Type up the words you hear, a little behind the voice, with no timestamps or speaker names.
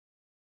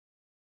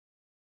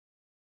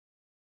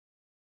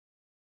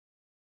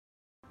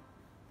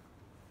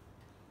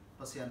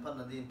pasian phan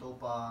na din to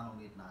pa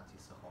nong itna chi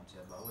sa khom che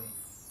ba we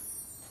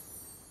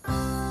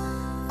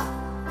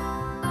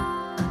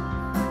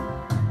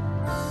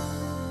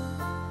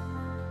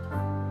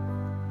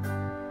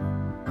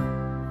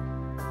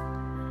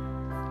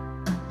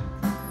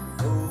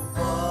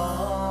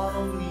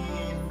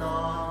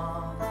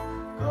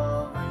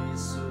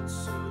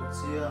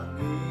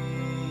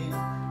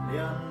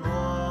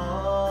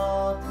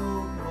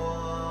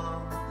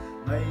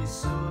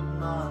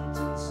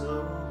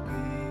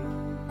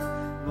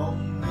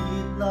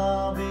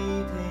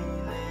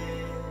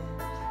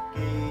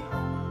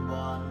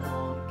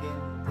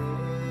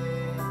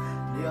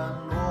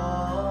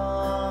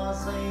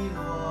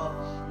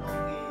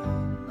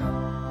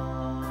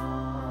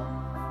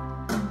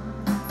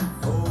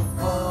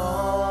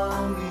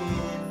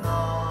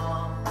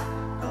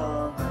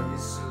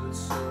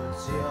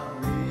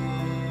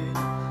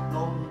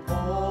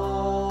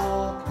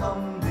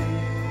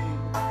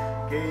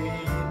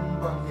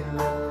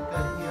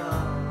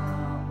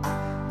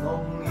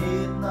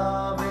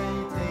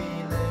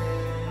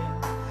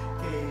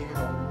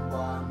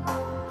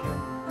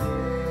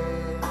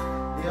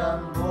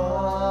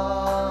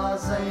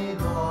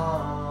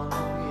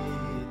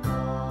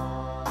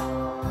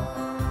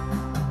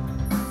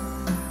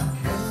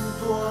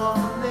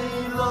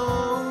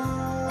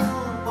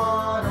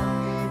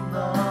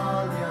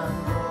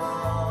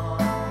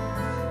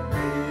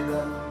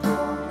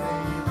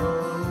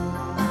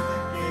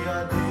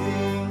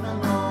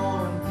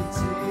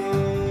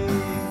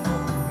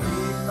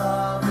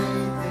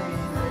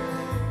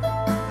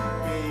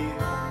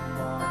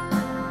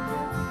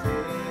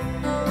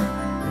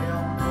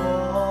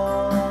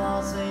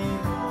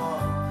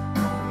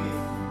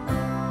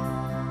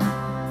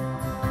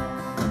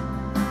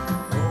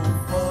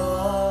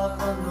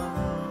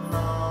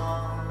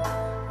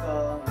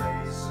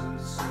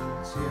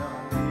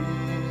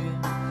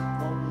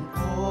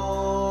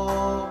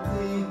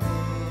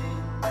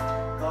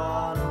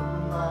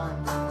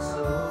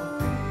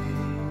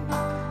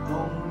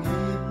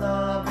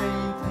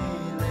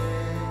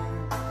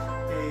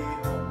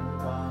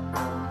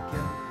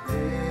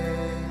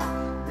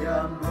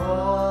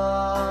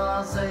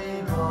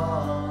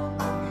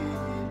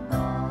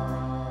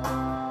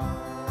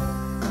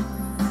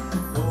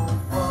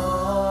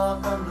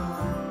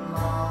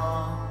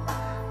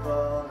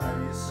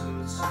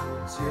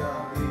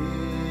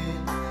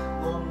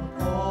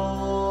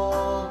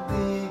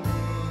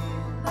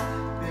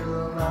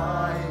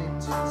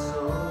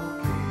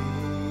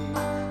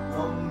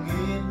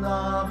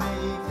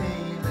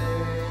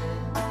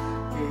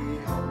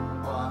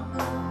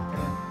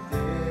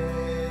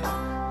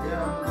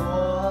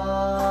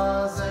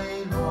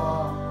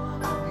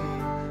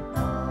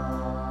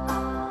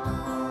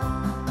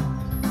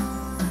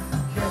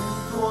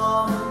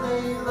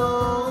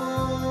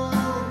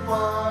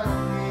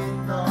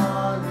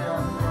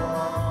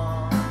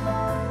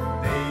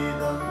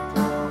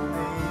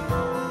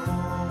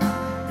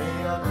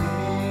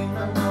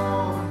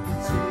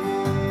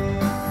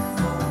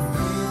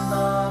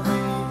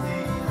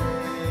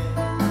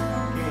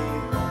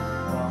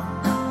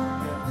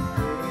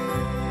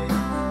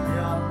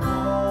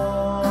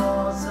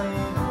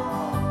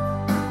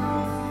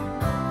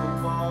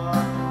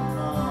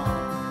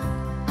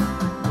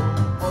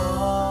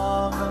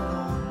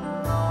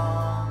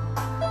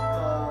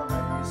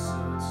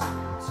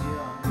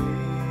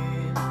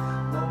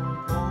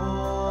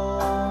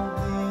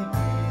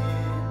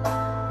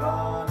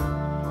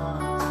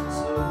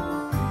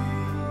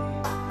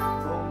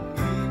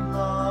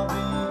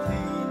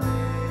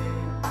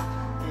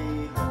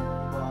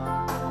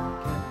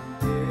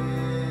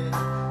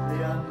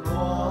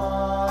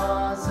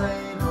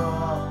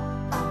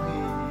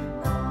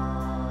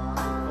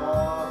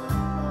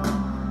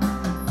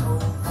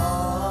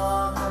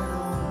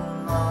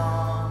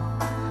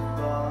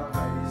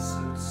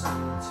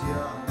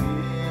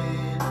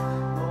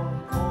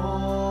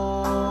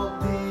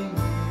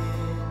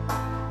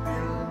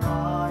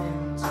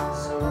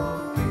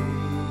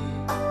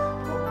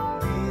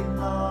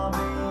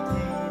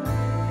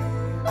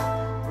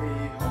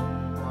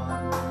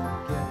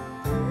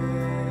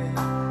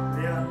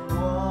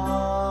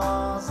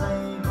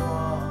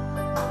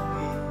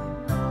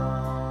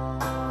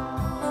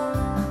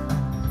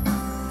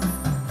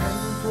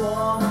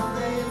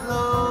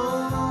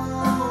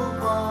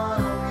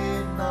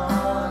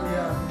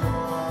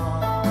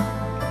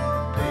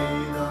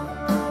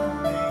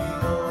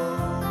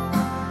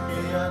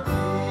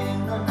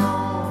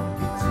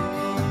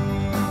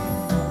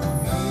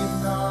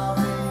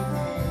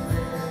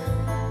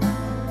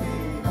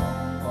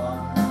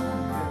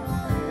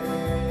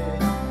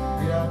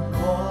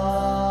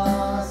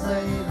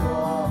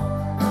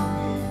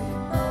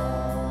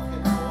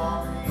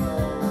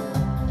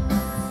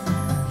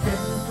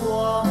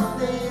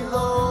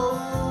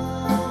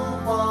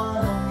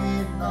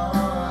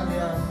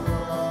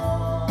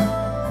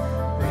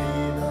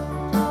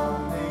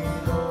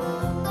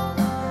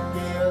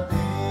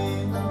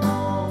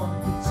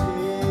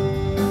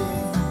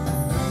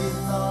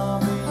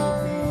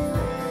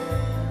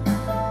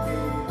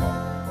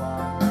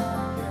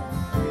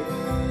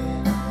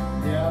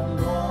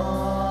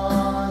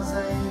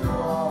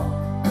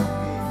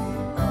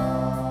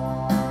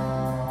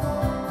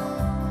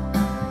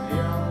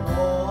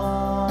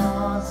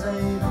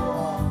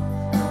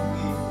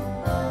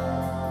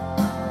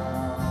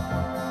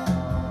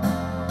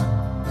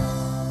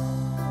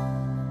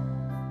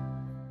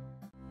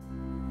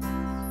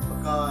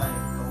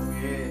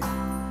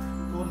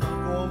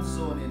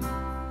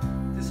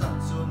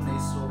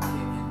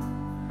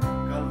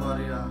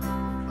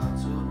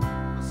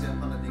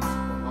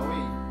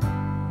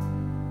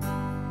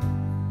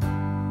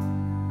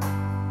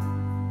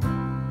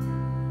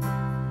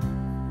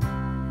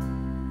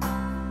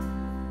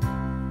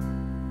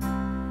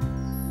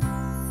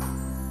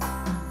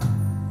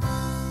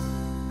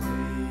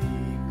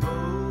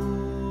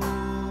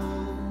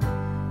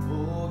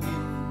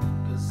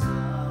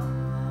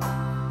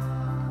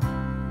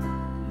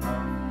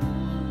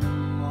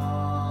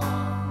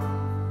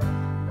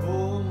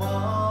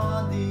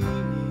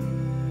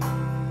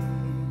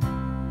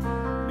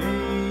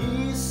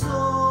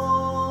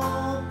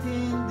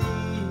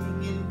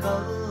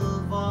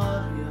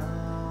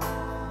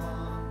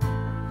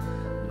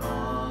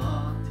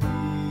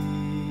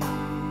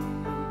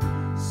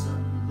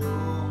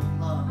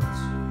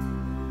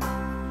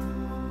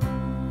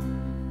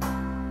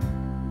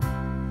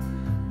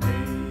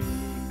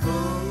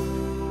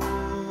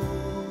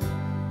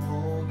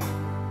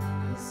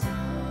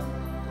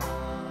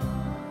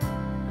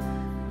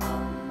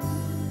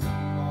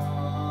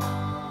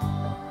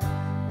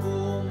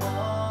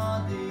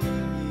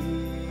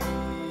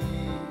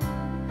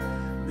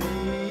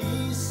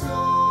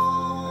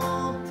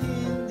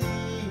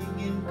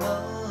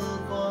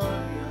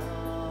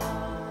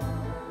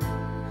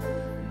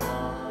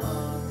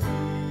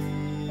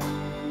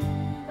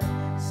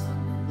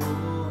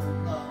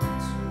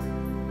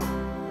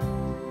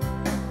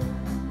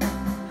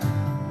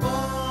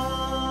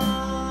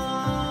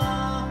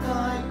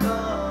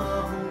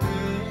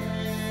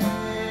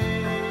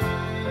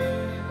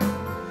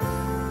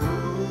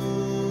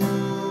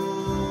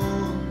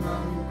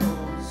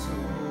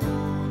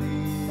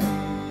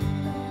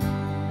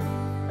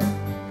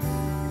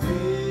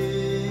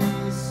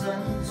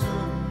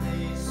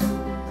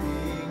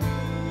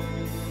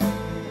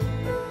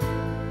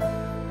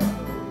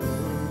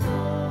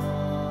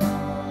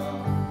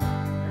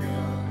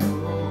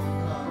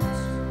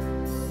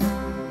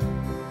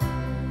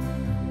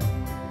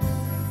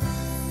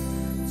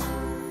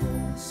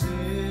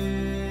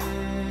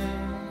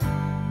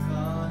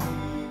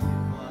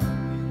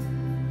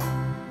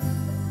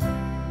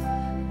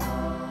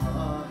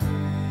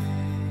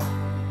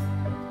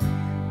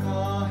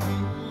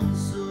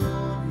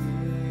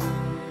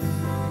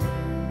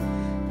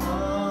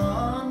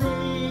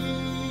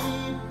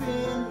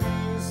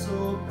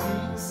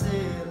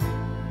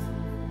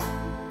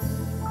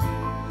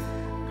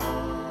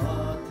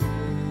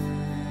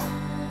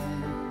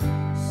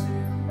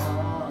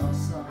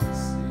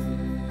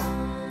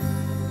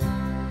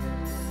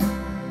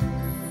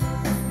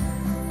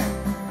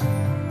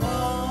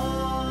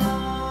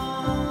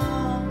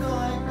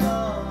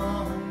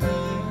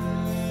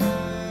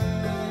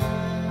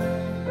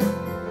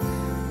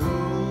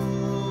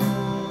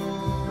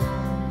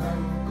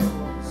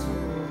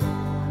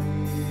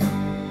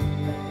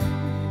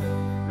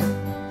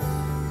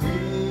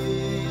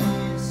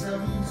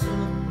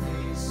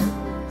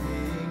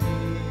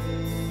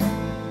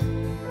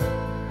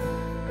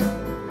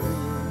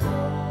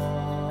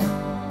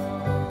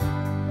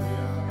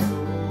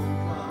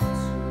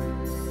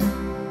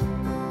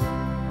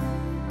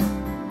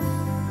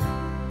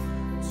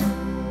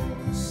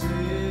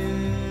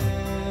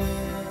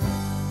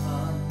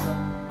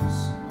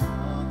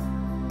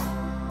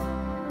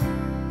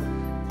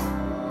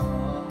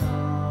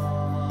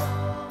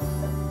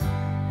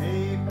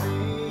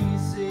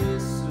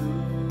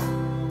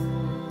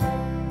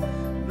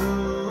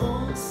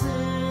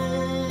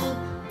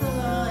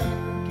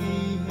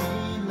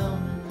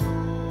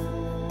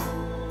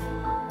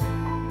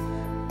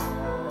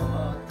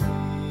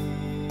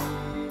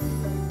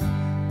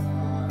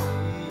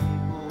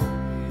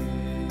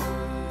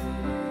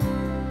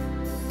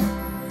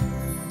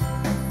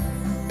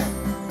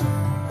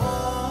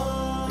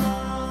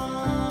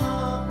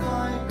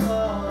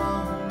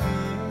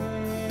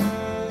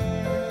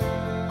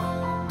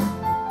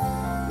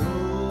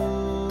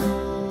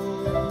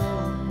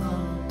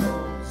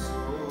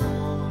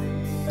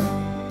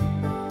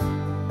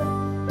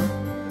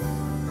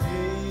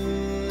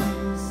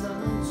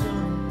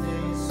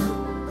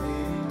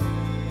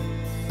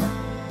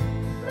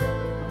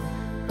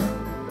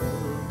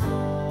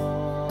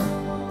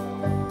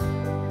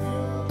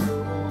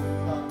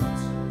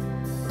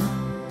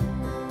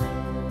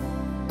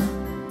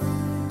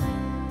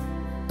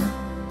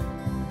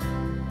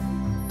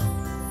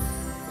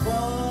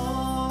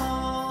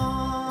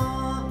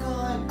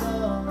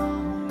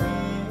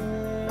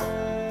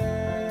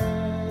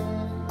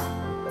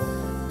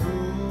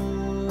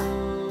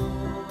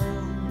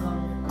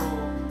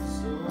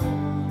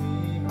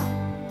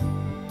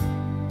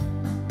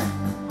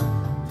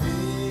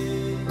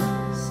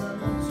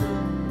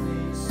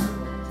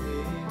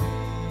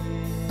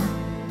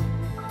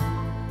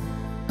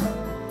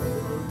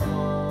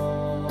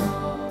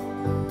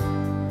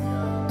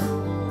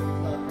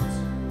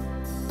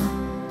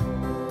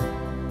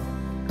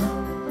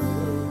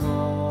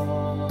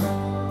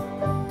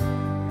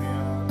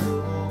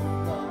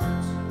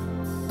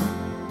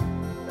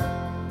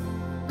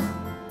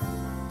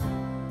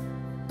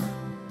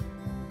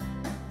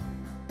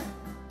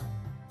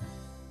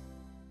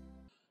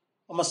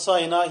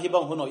Amasayna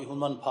hibang hunoi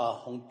hunman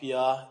pha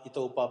hongpia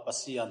itopa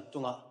pasian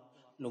tunga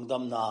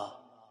lungdam na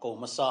ko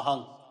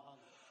masahang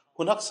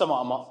hunak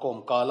sama ama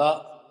kom kala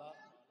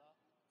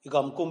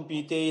igam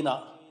kumpi te na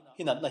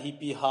hinat na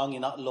hipi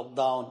hangina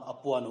lockdown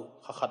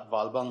apuanu khakhat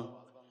walbang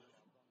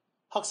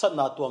haksat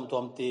na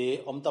tuam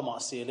te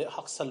omtama sele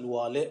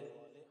haksalwa le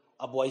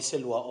abuai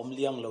selwa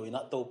omliang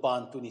loina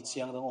topan tuni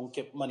chiang rang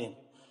ongkep manin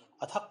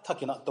athak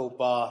thakina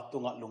topa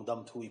tunga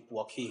lungdam thui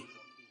puakhi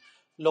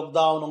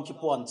lockdown ong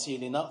kipuan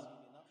chilina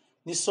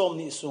ni som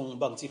ni sung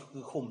bangchi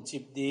khum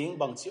chip ding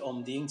bangchi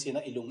om ding china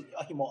ilung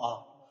ahimo a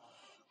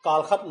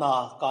kal khat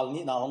na kal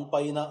ni na hong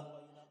paina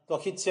to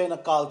khit chena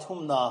kal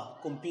thum na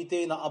kumpite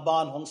na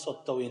aban hong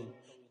sot towin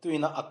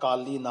tuina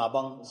akali na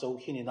bang zo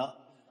hinina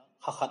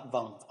hakhat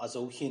bang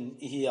azo hin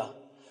ihia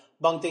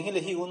bang teng hi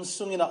le hi un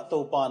sungina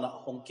topa na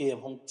hong kem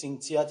hong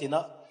chingchia tina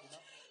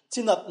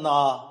chinat na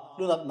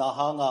lunat na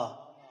hanga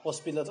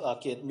hospital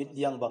aket mit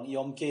liang bang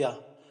yom kea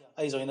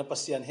ai zoina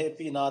pasian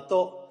happy na to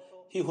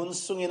hi hun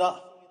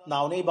sungina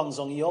naw nei bang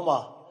zong yoma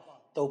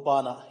topa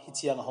na hi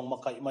chiang hong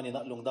makai manina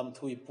lungdam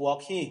thui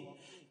puak hi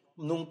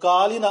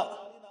nungkalina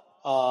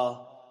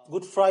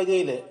good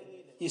friday le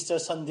easter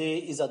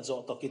sunday is a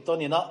zo to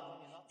kitonina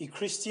i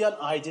christian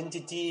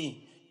identity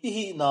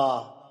ihi na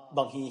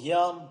bang hi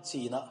hiam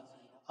china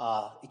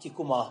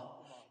ikikuma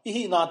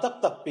ihi na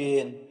tak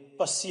pen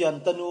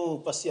pasian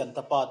tanu pasian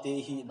tapate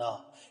hi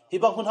na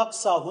hibang hun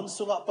haksa hun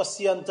sunga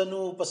pasian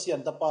tanu pasian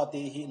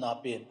tapate hi na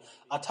pen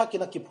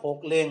athakina ki phok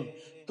leng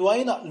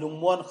tuaina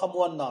lungmuan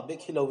khamuan na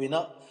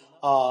bekhilowina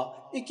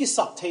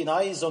ikisak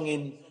theinai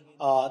zongin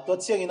to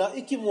chiangina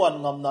ikimuan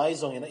ngamnai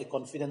zongina i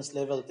confidence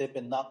level te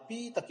pen nakpi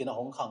takina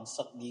hong khang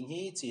sak ding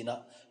hi china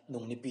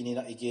nungni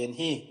pinina again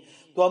hi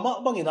tuama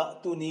bangina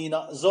tunina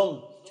zong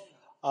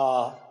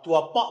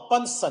tua pa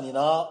pan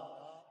sanina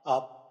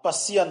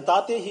pasian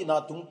tate hi na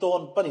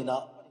tungton panina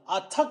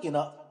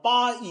athakina pa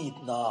it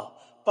na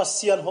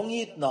pasian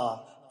hongit na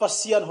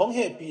pasian hong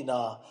happy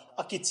na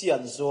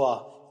akichian zoa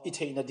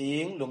itheina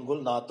ding lungul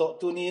na to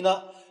tunina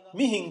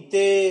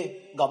Mihingte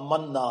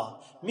Gammanna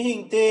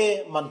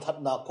Mihingte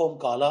manthat na kom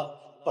kala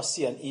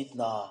pasian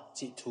Itna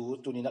chi thu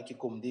tunina ki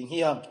kum ding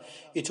hiam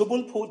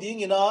ithubul phu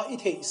ding ina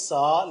ithei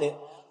sa le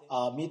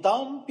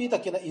mitam pi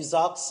takina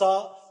izak sa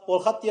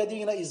polkhatia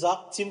ding ina izak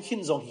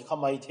chimkhin zong hi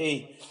khamai thei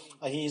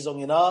hi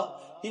zong ina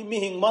hi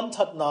mihing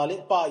manthat na le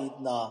pa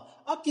Itna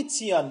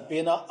akichian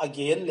pena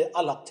again le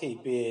alak thei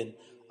pen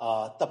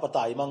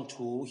tapatai mang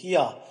thu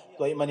hiya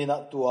toy manina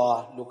tua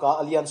luka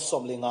alian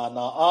somlenga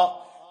na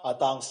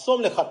atang som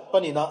le khat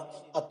panina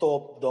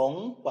atop dong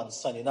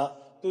pansanina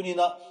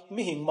tunina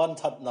mihing man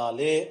that na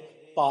le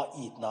pa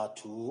it na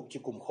thu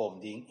kikum khom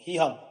ding hi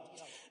hang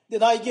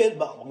denai gel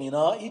ba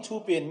ngina I thu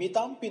pen mi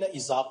tam pina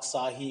izak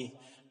sahi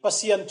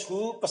pasian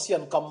thu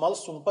pasian kamal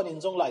sung panin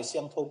jong lai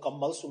siang tho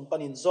kamal sung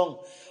panin jong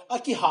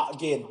aki ha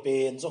gen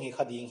pen jong hi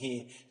khading hi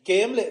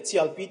kem le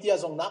chial pitia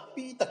jong nak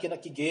pi takina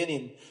ki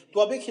genin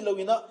tua be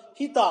khilowina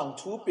hi tang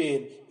thu pen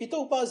ito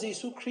pa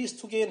jesu christ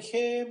thu gen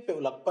hem pe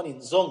lak panin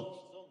jong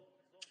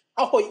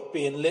ahoi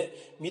pen le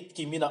mit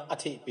kimina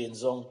athe pen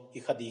zong I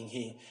khading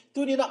hi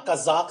tunina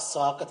kazak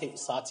sa kathe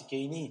sa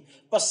chikeini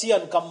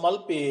pasian kamal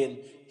pen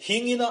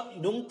hingina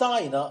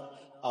nungtaina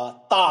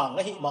tang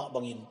hi ma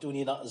bangin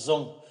tunina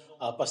zong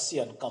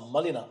pasian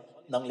kamalina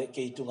nangle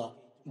keitunga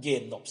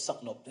gen nop sak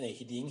nop nei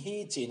hiding hi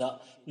china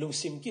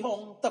lungsim ki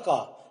hong taka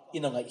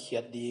inangai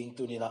hiat ding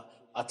tunina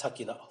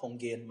athakina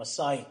honggen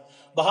masai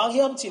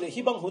bahangiam chile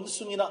hibang hun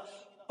sungina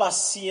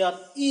pasian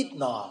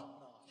Itna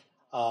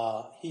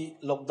hi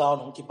lockdown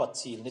hong ki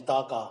patsil ni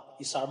taka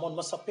I sermon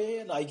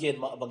masape na igen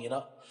ma bangina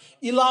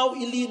ilaw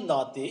ilin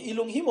nate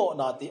ilung himo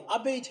nate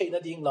abe theina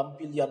ding lam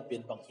pillian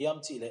pen bang hiam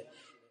chile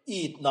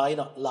it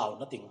naina law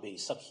na ting be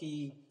sakhi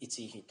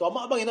ichi hi to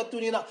ma bangina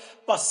tunina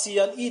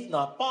pasian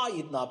Itna pa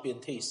Itna pen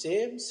thei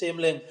sem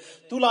leng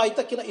tulai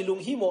takina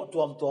ilung himo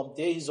tuam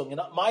te hi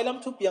zongina mailam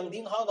thu piang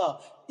ding hanga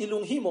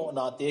ilung himo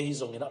na te hi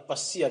zongina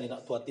pasianina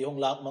tua te hong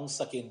lak mang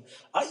sakin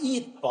a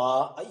it pa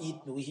a it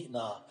nu hi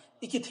na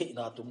ikithei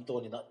na tum to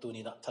ni na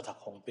tunina thathak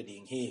hong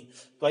peding hi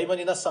toy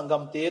manina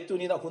sangam te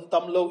tunina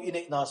huntam lo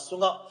inei na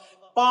sunga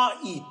pa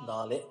Itna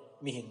le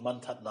mihing man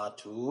that na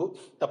thu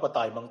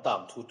tapatai mang tam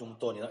thu tum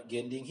to ni na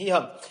gending hi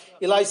ham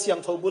ilai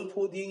siang thobul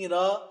phu ding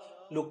ina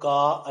luka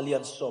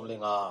alian som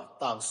lenga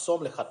tang som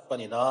le khat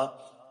panina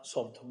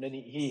som thum le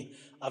ni hi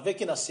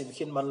avekina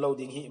simkhin man lo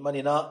ding hi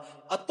manina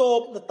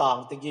atop na tang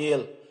te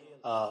gel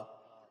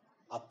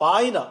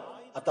apaina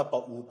atapa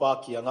upa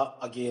kianga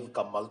again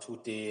kamal thu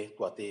te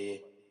twate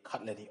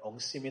khatleni ong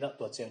simina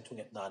to cheng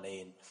thunget na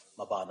nein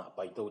mabana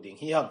paito ding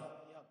hi hang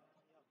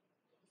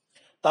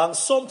tang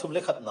som thum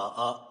le khat na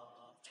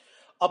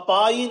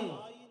apain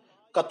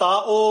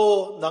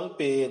katao nang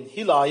pen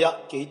hilaya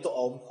keito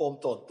om khom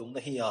ton tung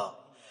na hiya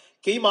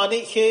keimane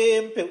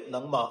khem pe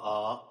nang ma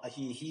a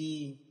hi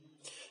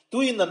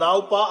tuin na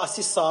naupa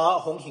asisa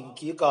hong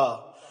hingki ka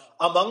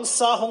amang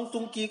sa hong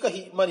tungki ka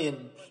hi manin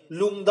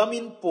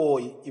lungdamin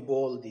poi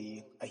ibol di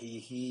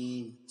hi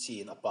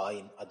chin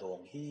apain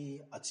adong hi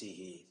achi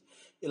hi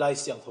ilai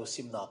siang tho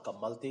simna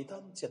kamal te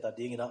tam cheta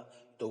dingina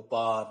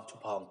topan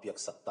thupang piak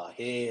sakta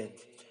hen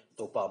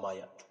topa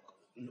maya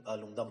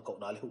lungdam ko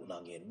na le hu na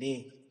ngen ni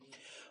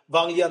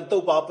wanglian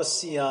topa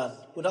pasian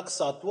unak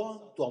sa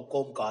tuang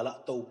kom kala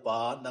topa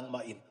nang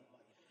ma in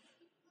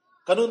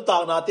kanun ta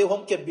na te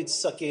hom ke bit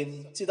sakin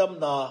chidam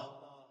na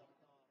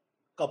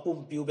kapum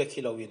piu be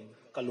khilawin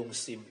kalung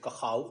sim ka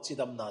khau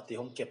chidam na te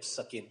hom kep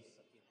sakin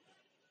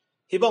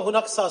hibang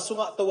hunak sa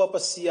sunga towa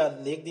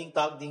pasian nek ding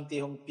tak ding te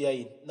hong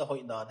piain na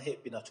hoi nan he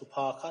pina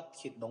thupa khat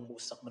khit nong mu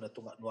sak mana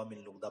tunga nuamin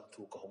lungdap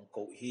thu ka hong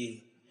ko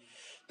hi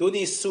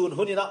tuni sun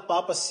hunina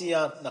pa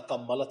pasian na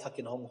kamala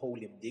thakin hong ho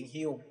lim ding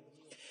hiu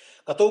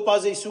ka to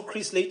pa jesu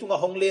christ leitunga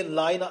hong len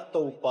laina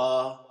to pa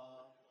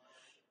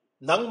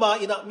nangma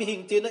ina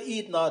mihingte na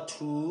Itna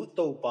thu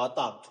to pa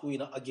tam thu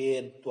ina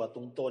again tua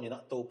tung ton ina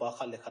to pa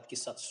khat le khat ki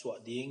sat suwa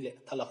ding le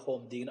thala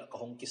khom ding na ka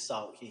hong ki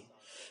saw hi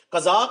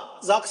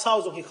kazak sao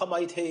zong hi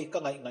khamai the ka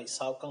ngai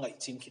sao ka ngai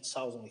chim khit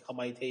sao zong hi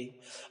khamai the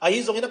a hi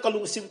zong ina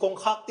kalung sim kong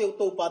khak teu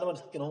to pa na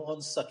kin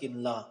hon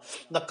sakin la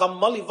na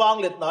kamal iwang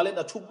let na le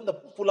na thup na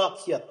pula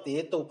khia te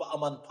to pa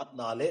aman phat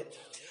na le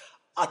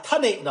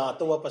athane na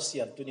to wa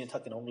pasian tunin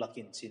thakin hong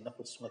lakin chin na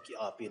putsunga ki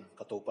apin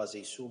ka to pa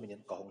jesu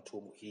minin ka hong thu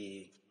mu hi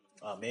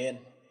amen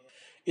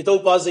ito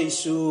pa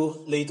jesu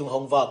leitung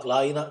hong wak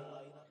laina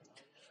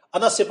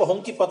ana se pa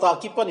hong ki pata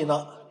ki panina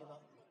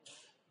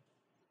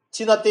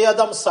china te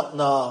adam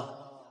sakna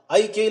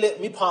ai kele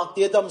mi phak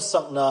te adam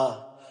sakna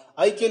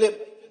ai kele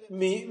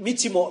mi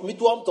chimo mi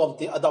tuam tom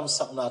te adam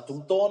sakna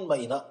tung ton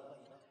mai na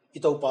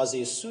ito pa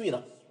jesu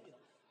ina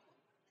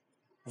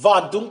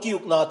van dung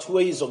kiuk na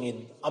thuai zongin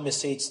a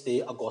message te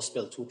a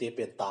gospel thu te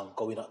pen tang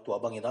ko ina tua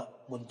bangina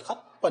mun khat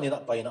panina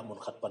paina mun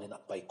khat panina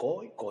pai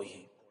koi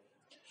hi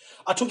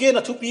athuge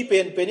na thu pi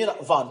pen penina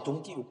van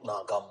dung kiuk na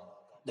gam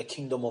the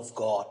kingdom of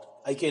god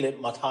ai kele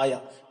mathaya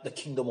the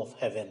kingdom of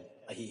heaven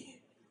ahi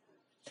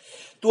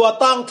tua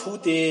tang thu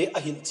te a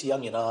hil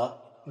chiang ina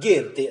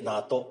gen te na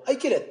to ai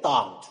kele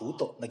tang thu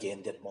to na gen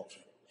den mo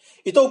ki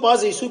ito pa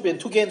jesu pen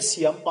thu gen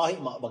siam pa hi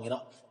ma bangina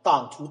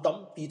tang thu tam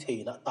pi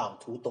theina tang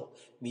thu to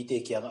mi te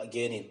kyang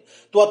again in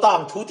tua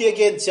tang thu te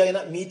gen chiang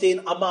ina mi te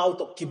amau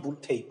to kibul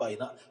thei pa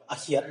ina a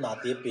hiat na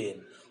te pen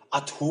a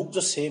thuk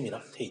jo semina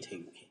thei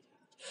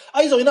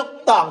ai zo ina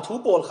tang thu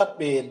pol khat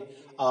pen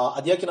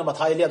adia kina ma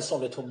thailand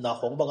som le thum na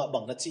hong banga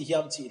bang na chi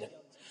hiam chi le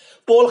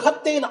pol khat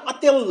te na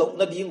atel lo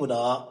na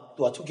dinguna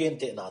tua thu gen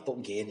te na to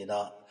gen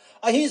ina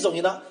a hi zo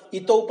ina I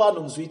to pa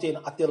nung zui te na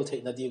atel the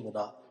na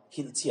dinguna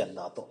hil chian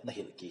na to na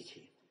hil ki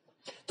khi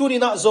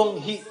tunina zong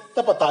hi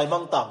tapatai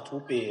mang tang thu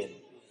pen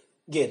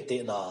gen te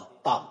na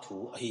tang thu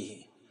a hi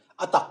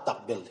atak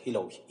bel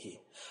hilo hi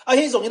a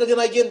hi zong ina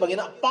dina gen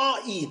bangina pa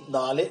it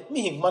na le mi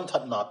hing man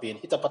that na pen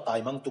hi tapatai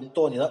mang tum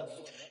to ni na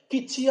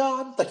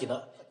kichian takina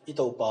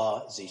ito pa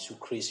jesu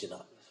christ ina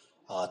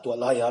to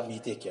la ya mi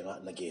te kenga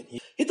na gen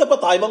hi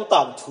tapatai mang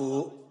tang thu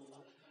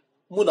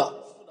muna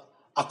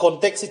a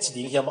context chi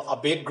ding hiam a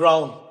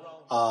background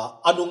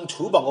anung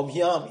thu bangom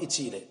hiam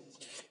ichi le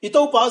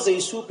ito pa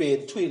jesu pen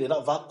thui le na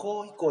va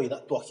koi na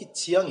to hi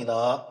chiang ina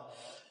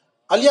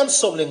alian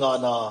som le nga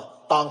na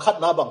tang khat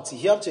na bang chi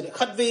hiam che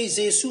khat ve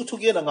jesu thu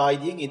ge na ngai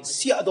ding in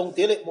sia dong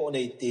te le mo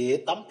nei te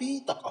tampi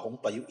tak ahong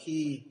payu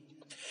hi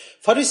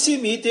farisi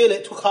mi te le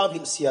thu kham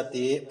hil sia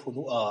te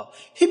phunu a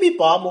himi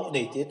pa mo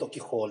nei te to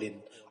ki kholin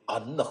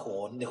an na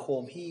khon ne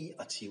khom hi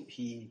a chiu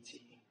hi chi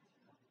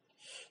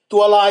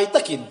tualai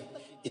takin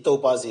ito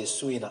pa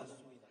jesu ina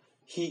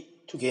hi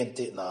thu gen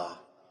te na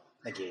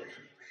gen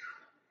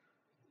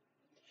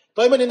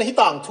toy manin hi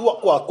tang thu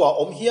kwa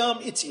om hiam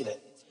ichi le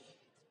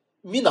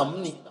minam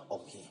ni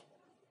om hi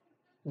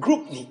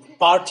group ni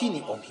party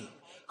ni om hi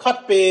khat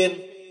pen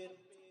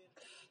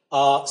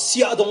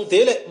sia dong te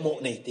le mo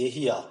nei te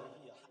hi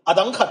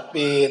adang khat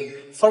pen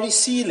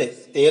farisi le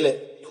te le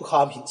thu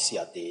kham hin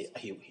sia te a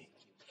hiu hi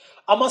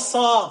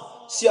amasa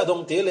sia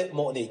dong te le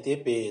mo nei te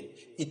pen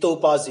ito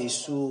pa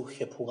jesu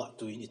he phunga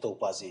tuin ito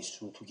pa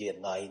jesu thu gen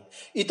ngain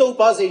ito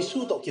pa jesu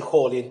to ki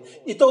kholin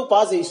ito pa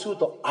jesu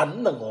to an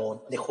na ngon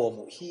ne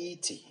khomu hi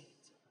chi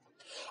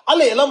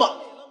ale lama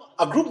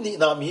a group ni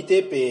na mi te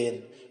pen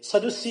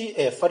sadusi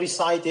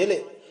farisai te le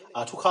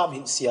thu kham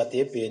hin sia te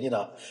pen ni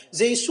na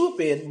jesu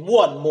pen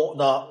muan mo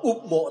na up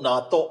mo na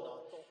to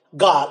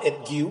gal et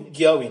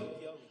giawin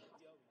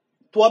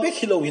tua be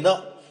khilowina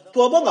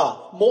tua banga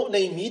mo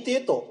nei mi te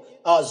to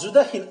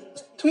juda hil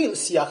thuil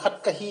sia khat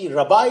ka hi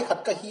rabai khat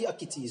ka hi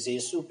akichi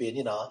jesu pe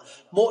ni na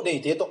mo nei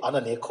te to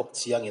anane khop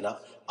chiang ina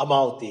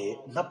amau te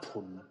na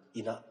phun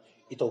ina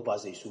ito pa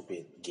jesu pe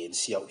gen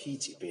siaw hi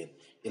chi pen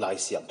ilai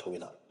siam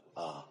thoina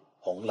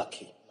hong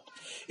lakhi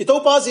ito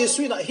pa jesu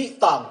ina hi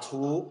tang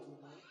thu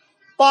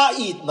pa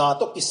it na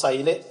to kisai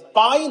le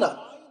paina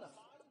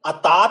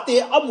atate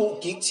amu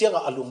ki chianga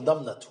alungdam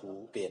na thu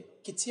pen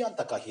kichian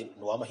taka hil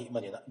nuama hi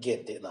manina gen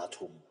te na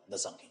thum na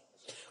zangi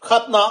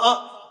khatna a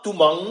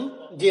tumang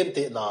gen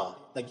te na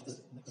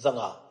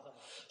zanga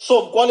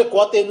som kwale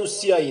kwate nu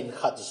sia in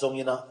khat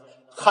zongina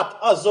khat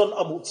azon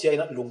amu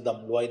chiaina lungdam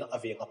loina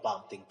avenga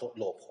pam ting to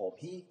lo khom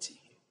hi chi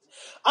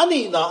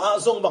ani na a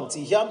zong bang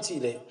chi hiam chi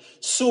le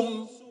sum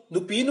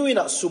nupi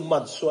nuina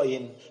summan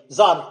suain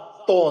zan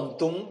ton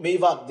tung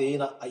meiwak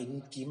deina a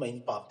in ki ma in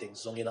pam teng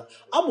zongina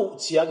amu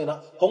chiangina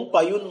hong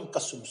payun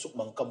kasum suk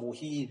mang kamu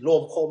hi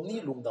lom khom ni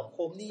lungdam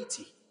khom ni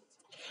chi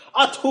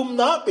athum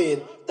na pen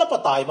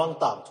tapatai mang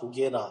tam thu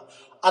ge na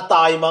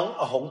atai mang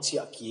a hong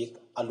chia ki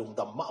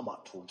alungdam ma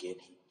thu ge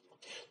ni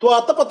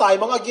tua tapatai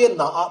mang again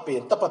na a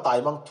pen tapatai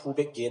mang thu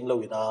be gen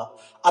loina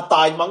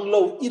atai mang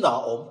lo ina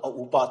om a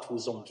upa thu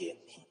zong gen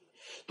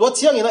tua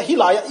chiangina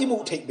hilaya imu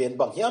thei ben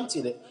bang hiam chi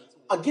le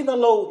agina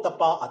lo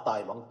tapa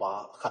atai mang pa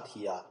khat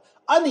hiya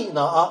ani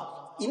na a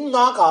in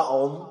nga ka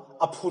om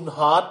aphun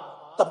hat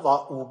tapa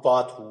upa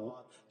thu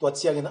tua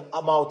chiangina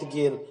amau ti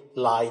gel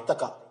lai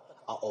taka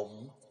a om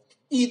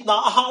itna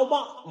a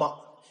hauma ma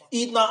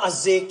itna a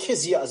ze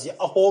khezia zia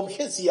a hom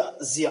khezia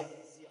zia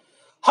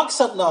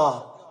haksat na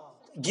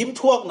gim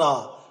thuak na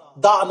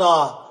da na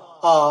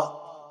a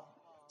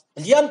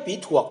lian pi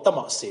thuak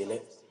tama sele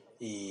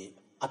I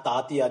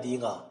atati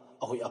adinga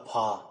ahui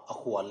apha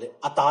akhwal le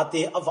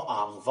atate ava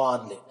ang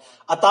van le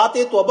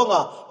atate to banga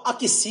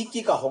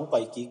akisiki ka hong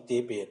pai ki te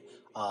pe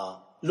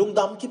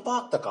lungdam ki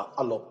pak taka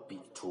alop pi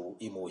thu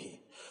imuhi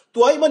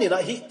tuai manina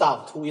hi tam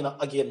thu ina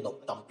again no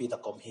tampi ta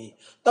kom hi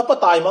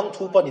tapatai mang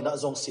thu panina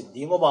zong sin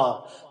dingoma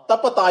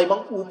tapatai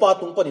mang upa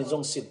tung panin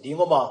zong sin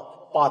dingoma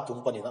pa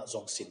tung panina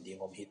zong sin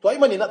dingom hi tuai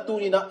manina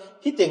tunina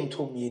hi teng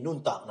thu mi nun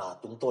ta na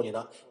tung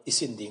tonina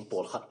isin ding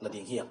pol khat la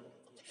ding hiam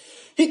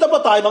hi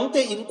tapatai mang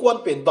te in kwan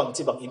pen bang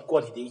chi bang in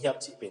kwan hi ding hiam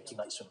chi pen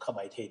kinga isun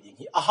khamai the ding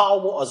hi a haw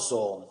mo a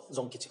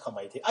zong ki chi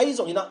khamai the ai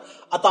zong ina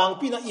atang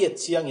pi na yet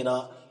chiang ina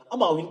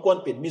ama win kwan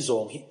pen mi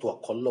zong hi tua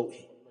khollo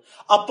hi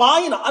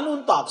apai na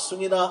anun tak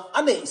sungina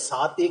ane sa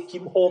te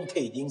kim hom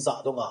the ding za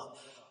donga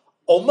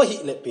omma hi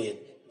le pen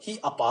hi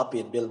apa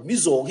pen bel mi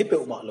zong hi pe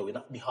uma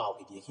loina mi haw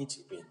hi ding hi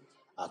chi pen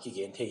ki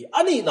gen the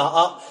ani na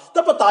a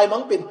tapatai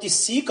mang pen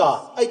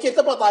kisika ai ke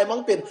tapatai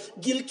mang pen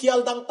gilkial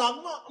dang tang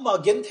ma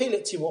gen the le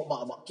chimo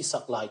ma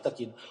kisak lai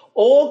takin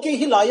o ke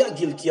hilaya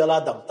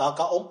gilkiala dang ta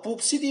ka om puk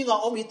sidinga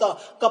om hita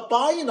ka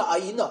pai na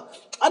aina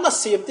ana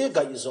semte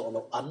ga izo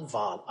lo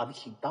anwal an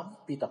hing tam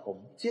pi takom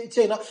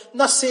che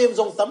na sem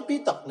jong tam pi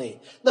tak nei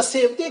na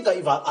semte ga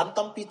iwa an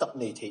tam pi tak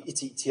nei the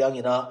ichi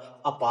chiangina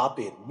apa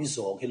pen mi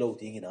zong hilo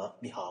dingina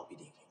mi haw hi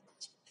ding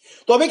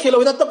to be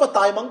khelo ina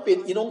tapatai mang pen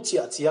inong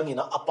chia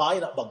chiangina apai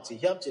na bang chi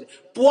hiam chi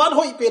puan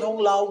hoi pen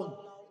hong laun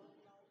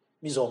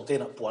mi zong te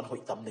na puan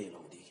hoi tam nei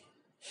lo di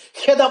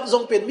khedap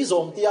zong pen mi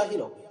zong tia hi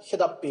lo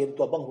khedap pen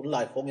to bang hun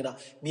lai khong ina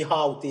mi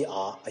haw te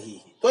a hi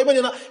toy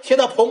manina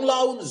khedap hong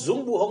laun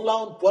zumbu hong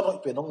laun puan hoi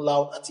pen hong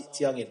laun achi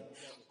chiangin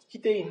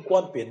hite in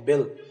kwan pen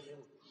bel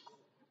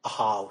a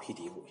haw hi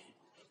di mu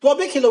to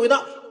be khelo ina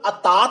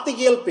atate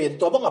gel pen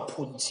to bang a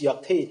phun chiak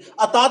the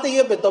atate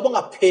gel pen to bang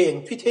a pheng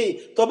phi the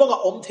to bang a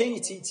om the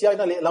chi chiang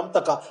na le lam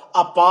taka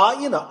apa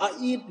ina a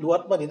I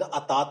luat manina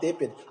atate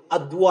pen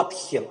aduat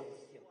khel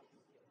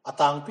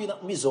atang pi na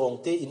mi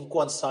zong te in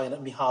kwan sai na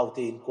mi haw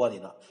te in kwan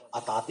ina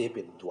atate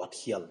pen duat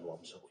khial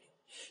nuam zo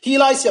hi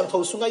lai siang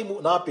tho sungai mu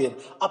na pen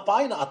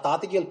apai na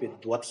atate gel pen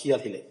duat khial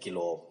hile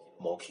kilo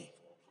mokhi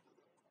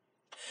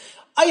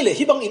ai le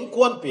hi bang in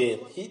kwan pen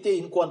hi te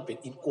in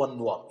kwan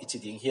nuam ichi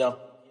ding hiam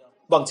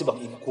bang chi bang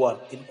in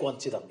kwan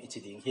chi dam ichi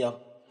ding hiam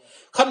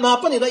khan na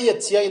pani na ye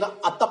chia ina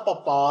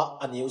atapapa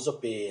aniu zo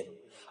pen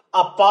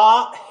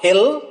apa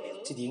hel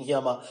chi ding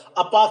hiama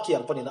apa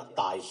kiang pani na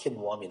tai hen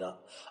nuamina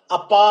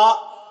apa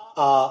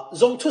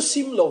zong thu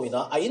sim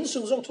loina a in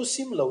sung zong thu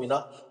sim loina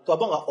to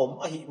banga om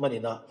a hi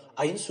manina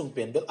a in sung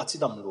pen bel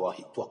achidam lua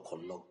hi to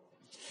khollo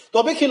to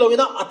be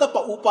khiloina atapa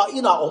upa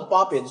ina om pa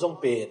pen zong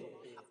pen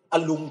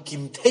alum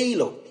kim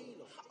thailo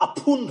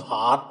aphun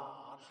hat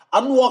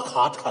anwa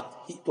khat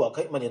hi to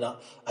khai manina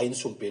a in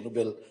sung pen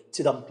bel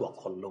chidam to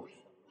khollo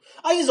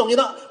ai zong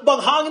ina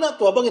bang hangina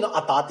to bangina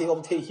atate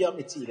om the hiam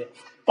ni chi le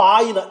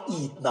paina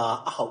itna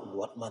a hau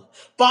luat man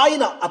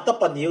paina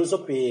atapa neu zo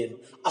pen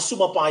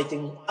asuma pai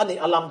ting ani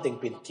alam ting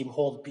pen kim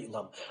hom pi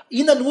ngam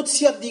ina nut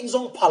siat ding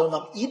zong phal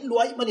ngam it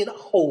luai manina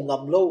ho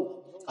ngam lo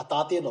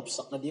atate nop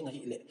sak na ding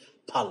hi le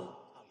phal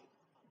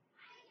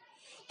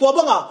to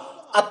banga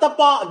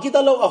atapa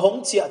gidalo a hong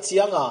chia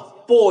chianga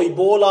poi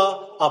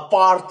bola a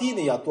party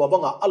ne ya to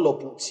banga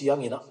alopu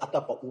chiangina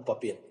atapa upa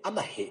pen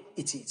ana he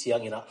ichi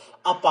chiangina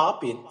apa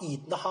pen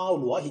it na haw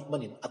lua hi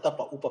manin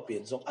atapa upa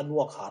pen zong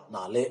anwa khat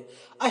na le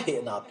a he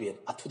na pen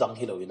athudang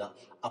hiloina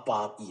apa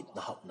it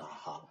na hap na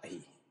ha ai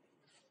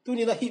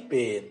tunina hi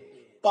pen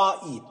pa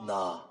it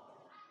na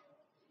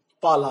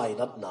pa lai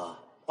nat na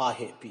pa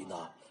he pi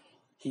na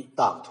hi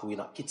tang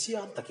thuina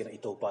kichian takina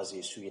itopa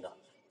jesuina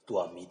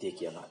tua mi te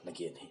kianga na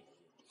gen hi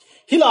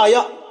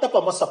hilaya tapa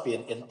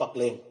masapen en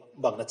pakleng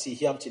bang na chi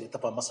hiam chi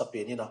tapa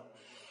masapen ina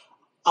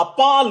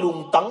apa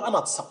lung tang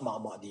anat sakma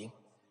ma ding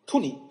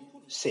thuni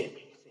sem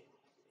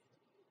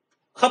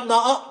khatna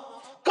a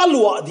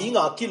kalua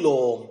dinga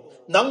kilom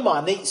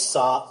nangma nei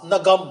sa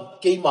nagam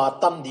keima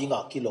tan dinga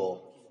kilom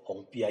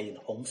hong piain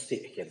hong se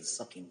hen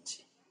sakin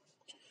chi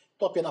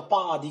to pen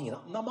apa ding ina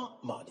nama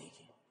ma ding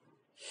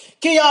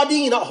ke ya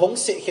ding ina hong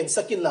se hen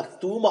sakin lak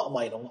tu ma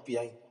mai nong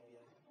piai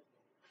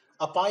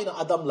apai na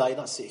adam lai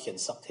na se khen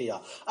sak theya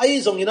ai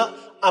zong ina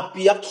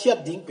apiak khiat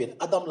ding pen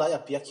adam lai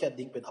apiak khiat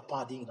ding pen apa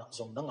ding na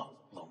zong na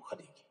ngau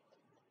khadi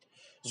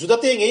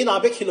zudate ngei na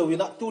be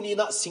khilowina tuni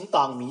na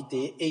singtang mi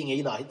te e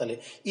ngei na hitale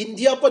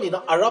India panina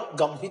Arab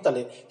gam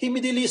hitale hi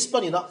Middle East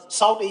panina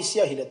South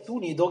Asia hile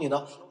tuni dongina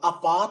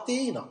apate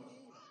na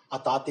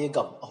atate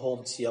gam ahom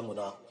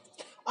chianguna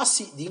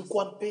asi ding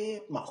kwan pe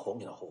ma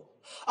khongina ho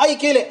ai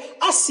kele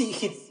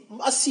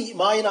asi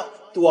maina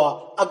tua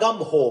agam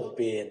hom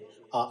pen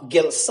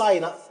gel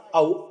saina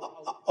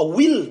a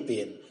will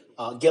pen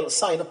gel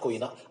saina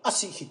koina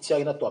asi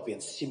hitchaina tua pen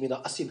simina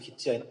asim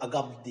hitchaina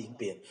agam ding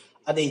pen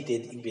anei te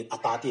ding pen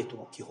atate tu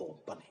ki hom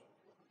pani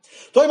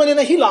toy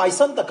manina hilai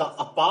san taka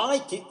apai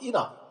ki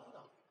ina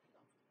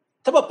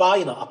thaba pa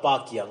ina apa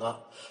kianga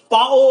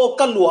pa o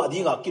kalua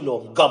dinga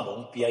kilom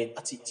gamong piai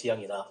achi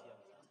chiang ina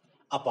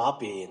apa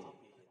pen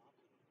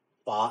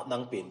pa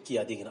nang pen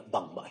kia ding na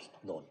bang mai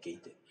non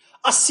keite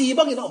asi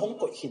bang ina hong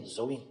ko hin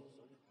zoing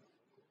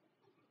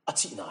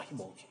achi na hi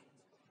mo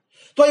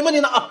toy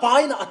manina apa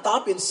ina ata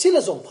pen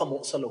sila zong phamo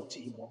salo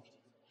chi mo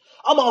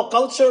ama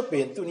culture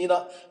pen tu ni na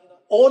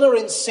honor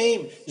and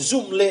same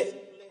zoom le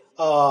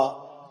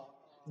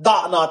da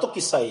na to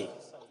kisai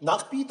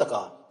nakpi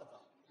taka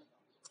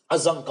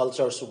azang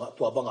culture sunga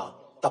tua banga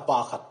tapa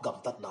khat gam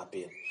tat na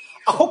pen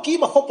a hoki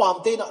ma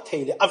hopam te na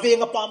thele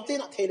avenga pam te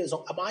na thele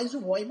zong amai zu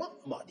hoi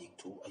ma ding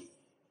thu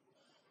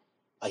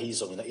ai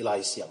zong ina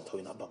ilai siang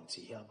thoina bang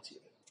chi hiam chi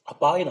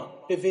apai na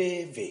ve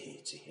hi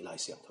chi ilai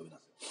siang thoina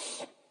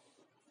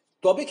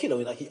to be khilo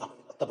ina hi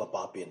tapa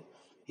pa pen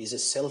he's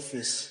a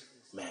selfish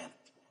man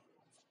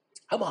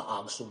ama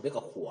ang sum be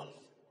ka khwal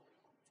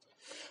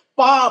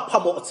pa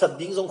phamo chat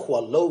ding zong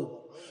khwal lo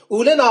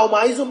ule naw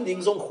mai zum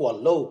ding zong khwal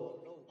lo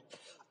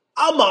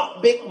ama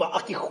bek ma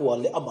aki khwal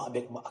le ama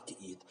bek ma aki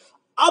it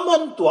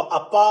aman tua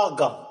apa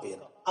gam pen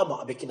ama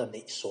bekina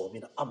nei so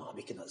mina ama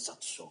bekina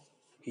zat so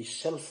he's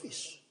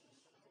selfish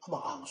ama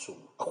ang sum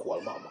akhwal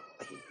ma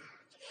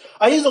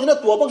ai zong na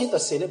tua bang hita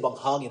sele bang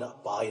hangina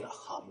paina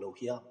kham lo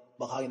hiya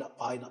bang hangina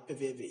paina pe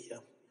ve ya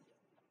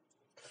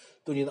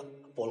tunina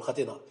pol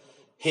khatina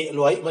he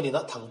loi manina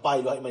thangpai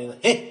loi manina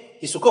he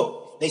isuko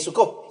nei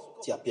suko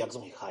chia piak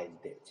zong hi khain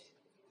te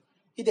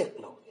hi dek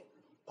lo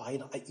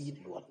paina ai it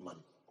luat man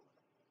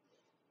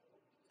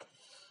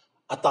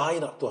atai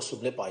na tua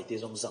sumle pai te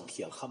zong zang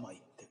khial khamai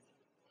te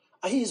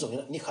ai zong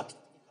ni khat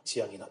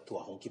chiang ina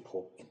tua hong ki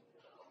phok in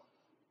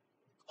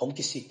hong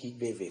ki siki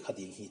be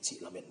khading hi chi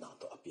lamet na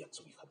to apiak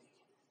zong khadi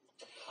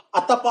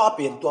atapa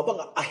pen tua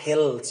banga a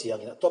hel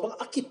chiang ina tua banga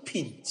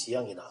akipin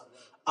chiang ina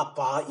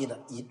apa ina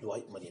it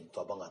loi manin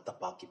tua banga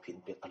tapa ki pin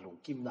pe alung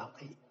kim na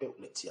ai pe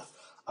le chia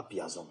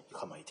apia zong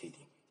khamai the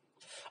ding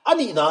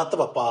ani na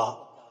tapa pa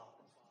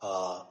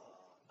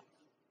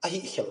ai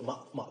hel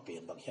ma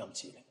pen bang hiam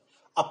chi le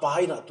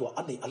apai na tua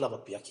ani alama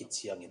pia ki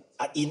chiangin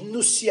a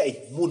innusia I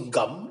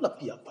mungam la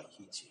pia pai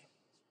hi chi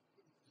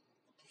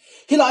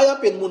hilaya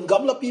pen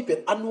mungam la pi pen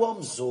anwam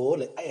zo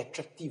le a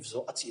attractive zo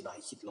achi na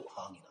hit lo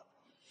hangina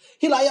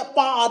hilaya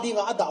pa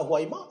adinga ada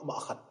huai ma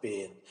khat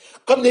pen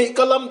kan nei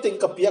kalam teng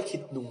ka pia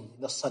hit nung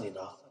na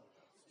sanina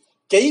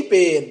kei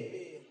pen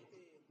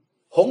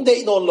hong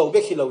dei non lo be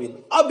khilowin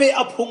abe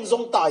aphung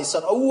zong tai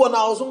san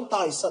awana zong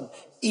tai san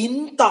in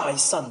tai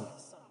san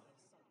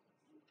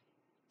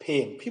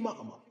pheng phima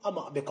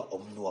ama beka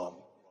omnuam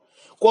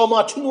kwa ma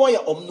thunwaya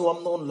omnuam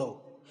non lo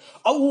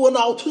au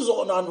na thu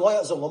zo na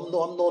nwaya zong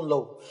omnuam non lo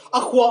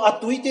akwa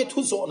atuite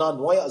thu zo na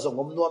nwaya zong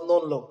omnuam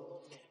non lo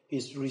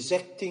is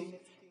rejecting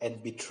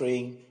and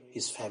betraying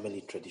his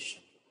family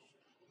tradition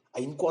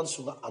ain kwan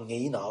sunga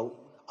angei naw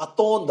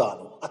aton dan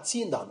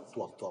achin dan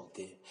tuam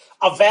te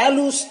a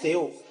values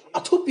teo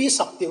athu pi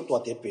sak teo to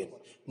te pen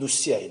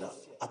nusiaina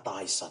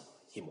atai san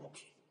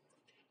himoki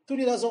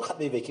tuni na zong khat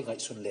be ki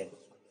ngai sun leng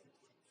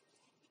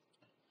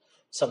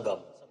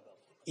sangam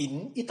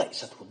in itai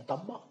sathun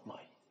tamma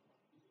mai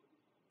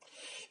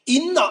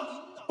inna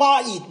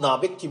pa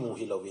itna bekkimu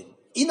hilowin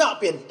ina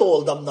pen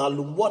tol dam na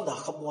lungwan na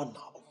khamwan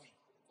na omi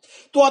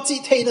to chi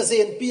theina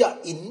zen pia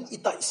in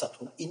itai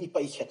sathun ini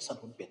pai khet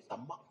sanhun pen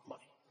tamma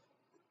mai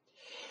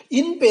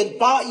in pen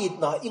pa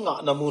itna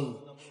inga namun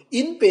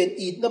in pen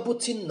itna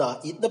buchin na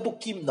itna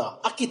bukim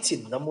na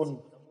akichin namun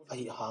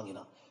ai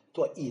hangina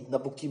to itna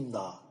bukim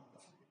na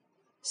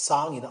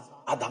sangina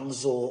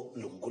adangzo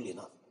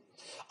lungulina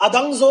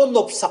adangzo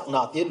nop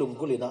sakna te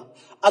lungulina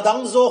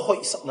adangzo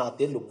hoi sakna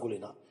te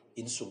lungulina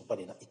insung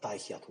panina itai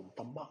hiathum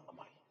tamma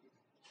amai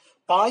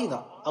paina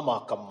ama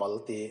kamal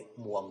te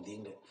muang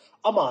ding le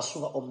ama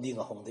sunga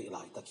omdinga hongde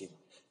lai takin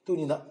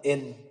tunina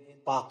en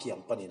pa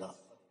kiam panina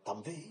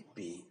tamve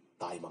pi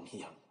tai mang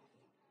hiang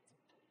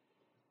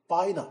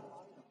paina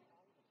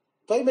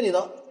toy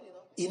manina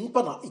in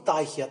pana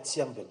itai hiat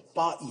siang ben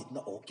pa it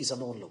na o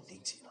kisanon lo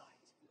ding chi nai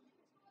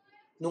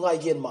nungai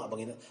gen ma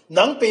bangina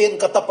nang pen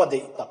katapa de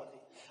tak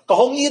ka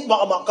hong it ma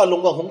ama ka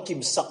lunga hong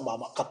kim sak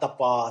ma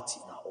katapa chi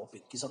na o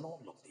pen kisanon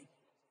lo ding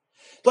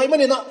toy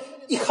manina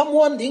I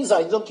khamwan ding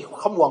zain zong ki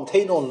khamwang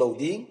theinon lo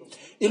ding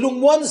I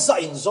lungwan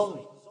zain zong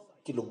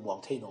ki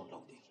lungwang theinon lo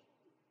ding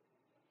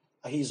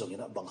a hi zong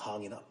ina bang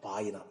hangina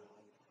paina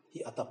hi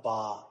atapa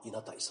ina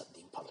ta isat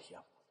ding phal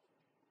hiam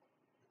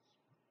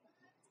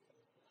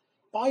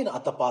pai na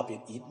atapa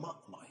pen it ma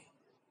mai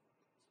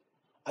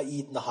a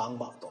it na hang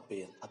ma to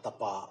pen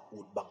atapa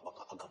ut bang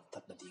baka agam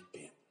tat na ding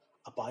pen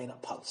apai na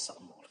phal sak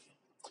mor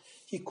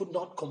he could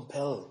not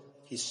compel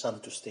his son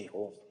to stay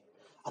home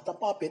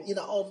atapa pen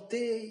ina om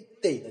te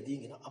na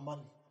ding ina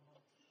aman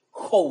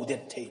ho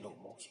den te no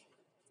mo ki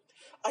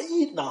a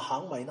it na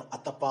hang mai na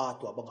atapa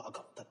to bang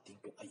agam tat ding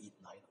pen a it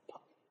na ina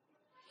phal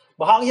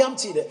bahang yam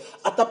chi le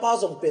atapa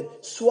jong pen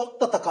suak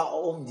ta taka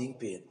om ding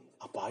pen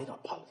apai na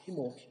phal hi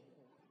mo ki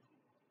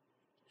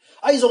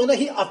ai zong na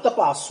hi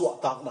atapa suak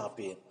tak na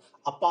pen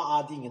apa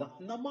ading ina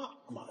nama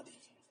ma di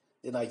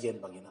dina yen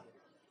bangina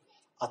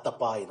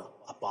atapa ina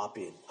apa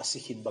pen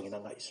asihin bangina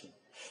ngai sun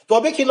to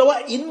be khilawa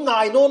in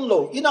ngai non lo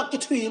ina ki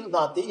thuil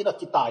na te ina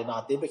ki tai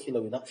na te be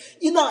khilawina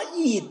ina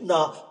id na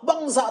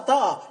bangza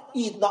ta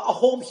id na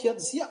ahom hiat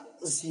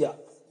zia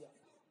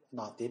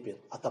na te pen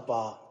atapa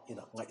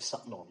ina ngai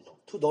sak non lo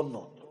thu don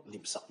non lo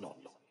lim sak non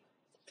lo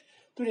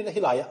tu ni na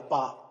hilaya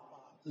pa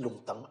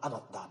lungtang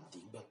anat dan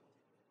ding be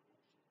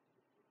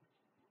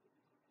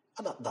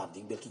anat dan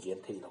ding be ki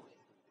gen thei lo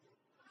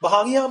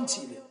bahangiam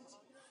chi le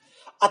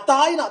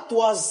atai na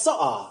tua za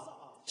a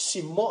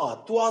simmo a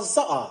tua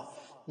za a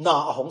na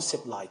ahong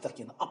sep lai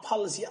takin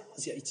aphal zia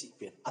ichi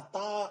pen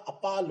ata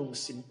apa lung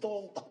sim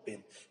tong tak pen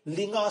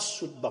linga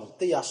sut bang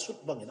te ya sut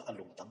bang ina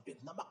alung tang pen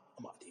nama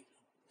ma di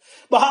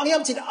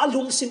bahangiam chi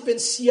alung sim pen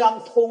siang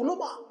tholo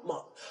ma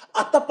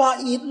atapa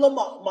it lo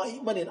ma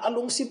manin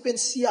alung sim pen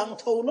siang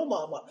tholo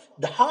ma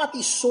the heart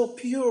is so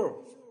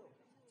pure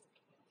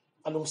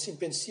alung sim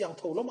pen siang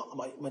tholo ma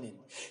manin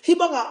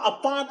hibanga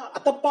apana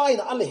atapa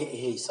ina ale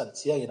he san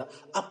sia ina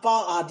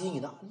apa ading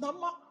ina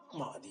nama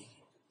ma di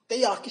te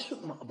ya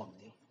kisut ma abang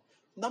ni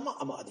nama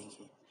ama ading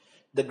hi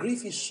the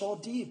grief is so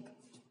deep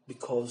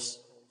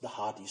because the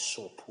heart is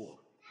so poor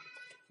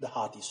the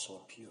heart is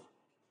so pure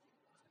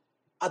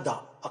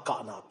ada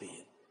akana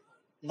pen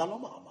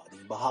naloma ama di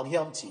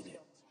bahagyam chi le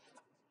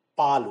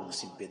palung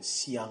sim pen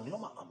siang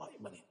loma ama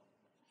manin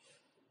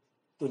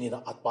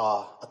tunina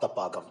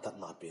atapa gam tat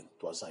na pen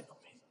to zai no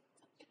me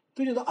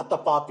tunina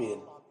atapa pen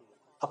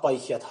apai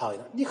hiat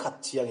haina ni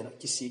khat chiang ina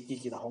kisi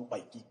ki na hong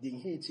pai ki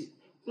ding hi chi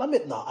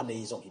lamet na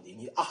anei zong hi ding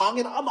hi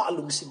ahangin ama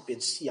alung sim pen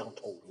siang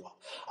tholo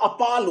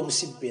apa lung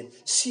sim pen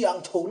siang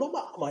tholo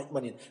ma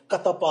manin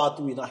katapa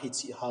tuina hi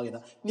chi hangina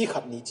ni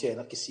khat ni che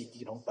na kisi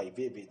ki hong pai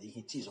ve ding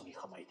hi chi zong hi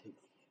khamai the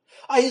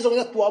ai zong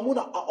na tua mu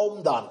na om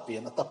dan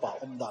pen atapa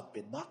om dan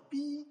pen na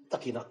pi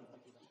takina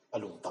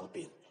alung tang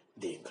pen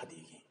deng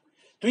khadi hi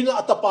tuina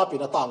atapa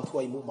pen atang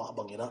thuai mu ma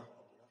bangina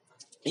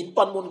in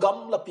pan mun gam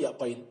la pia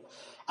pain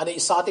ane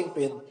isating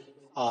pen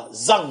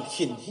zang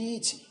hin hi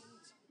chi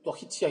to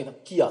hi chiai na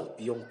kial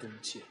piong tum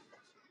chi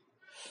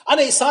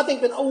ane isating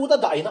pen auda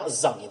dai na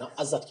zang ina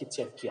azat ki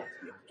chian kial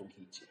piong tum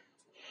hi chi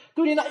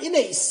tunina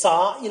ine sa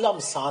ilam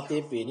sa te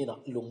pen ina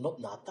lungnop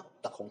na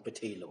tak hong pe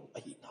thelo a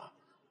hi na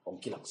hong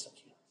kilang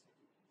sakhi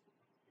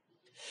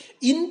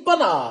in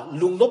pana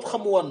lungnop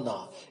khamuan na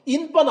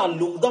in pana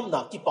lungdam na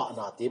ki pa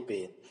na te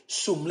pen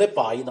sumle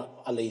pai na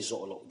alei zo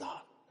lo da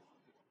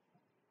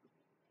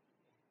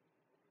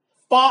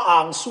pa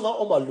ang sunga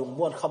oma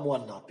lungmuan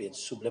khamuan na pen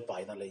sumle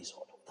pai na lei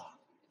zo lo da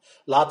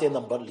late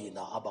number li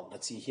na abang na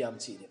chi hiam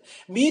chi ne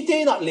mi te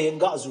na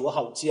lenga zu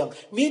hau chiang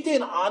mi te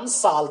na an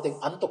sal teng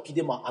an to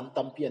kidima an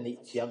tampia ni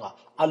chianga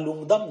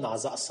alungdam na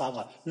za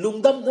sanga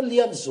lungdam na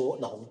lian zo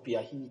na hong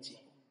pia hi chi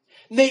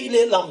nei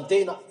le lam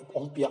te na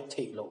hong pia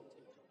theilo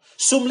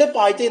sumle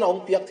pai te na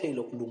hong pia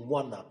theilo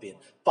lungmuan na pen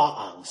pa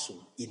ang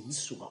sung in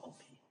sunga om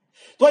hi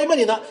toy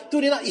manina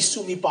tunina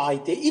isumi pai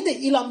te ine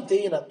ilam te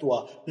na tua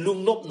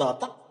lungnop na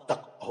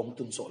tak hong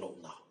tun so lo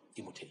na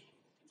imuthe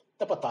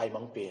tapatai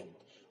mang pen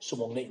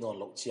sumong nei non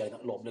lo chiai na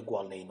lom le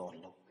gwal nei non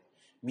lo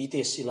mi te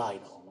silai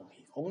na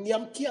hong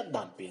niam kiat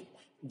dan pen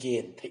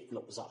gen thek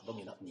lo za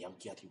dongina niam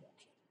kiat hi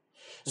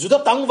zuda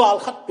tangwal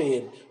khat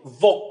pen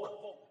vok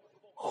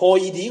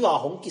hoi di nga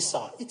hong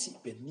kisa ichi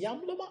pen niam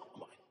lo ma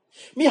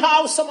mi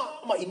haw sama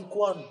ma in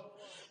kwan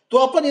to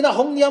panina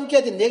hong niam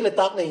kiat in nek le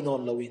tak nei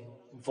non lo in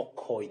vok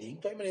hoi ding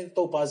toy manin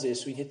to pa je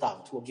sui hi tang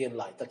thu again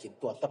lai takin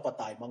to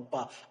tapatai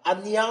mangpa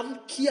anyam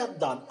kiat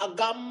dan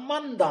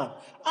agaman dan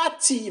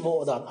achi mo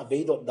dan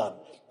abeidot dan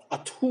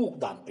athuk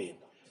dan pen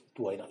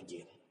tuai na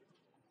again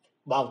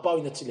bang pau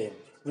ina chilem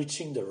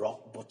reaching the rock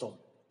bottom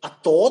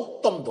atot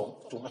tom dong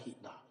tunga hi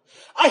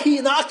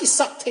na ki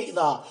sak the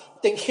na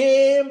teng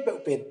hem pe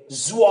pen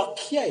zua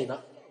khiai na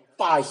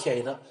pa khiai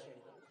na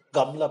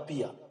gamla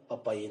pia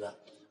papai na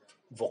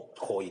vok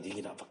hoi ding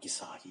na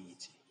pakisa hi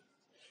chi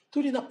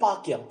turina pa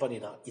kyang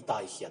panina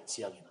itai hiat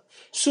chiangina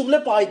sumle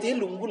pai te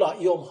lungula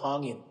yom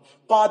hangin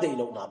pa de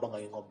lo na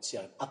bangai ngom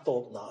chiang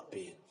atop na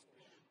pen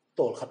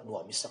tol khat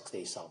nuwa mi sak te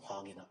sam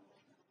hangina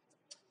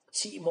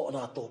chi mo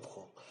na top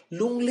kho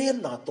lunglen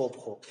na top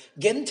kho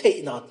gen thei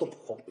na top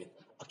kho pen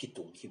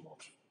akitung hi mo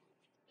ki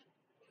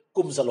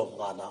kumzalom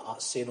nga na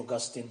Saint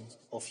Augustine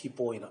of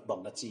Hippo ina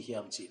bang na chi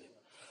hiam chi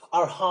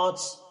our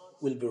hearts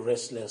will be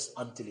restless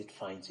until it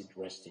finds its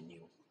rest in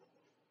you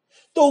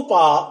to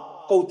pa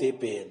ko te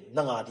pen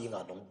nanga di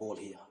nga nong bol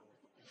hi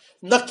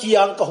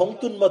nakiang ka hong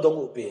tun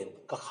madong pen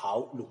ka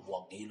khau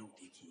lumuang ngi lu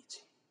ti ki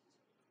chi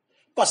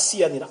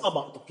pasian ina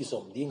ama to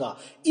kisom di nga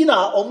ina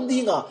om di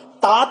nga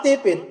ta te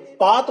pen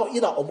pa to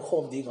ina om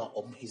khom di nga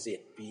om hi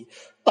zet pi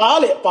ta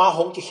le pa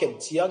hong ki khem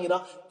chiang ina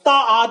ta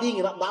a di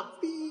ina na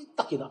pi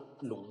takina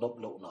lung nop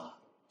lo na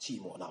chi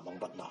mo na mang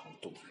bat na hong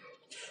tu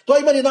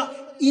toy manina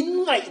in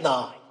ngai na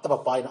ta pa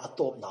pai na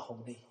atop na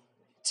hong ni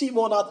chi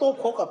mo na top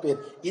kho ka pen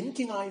in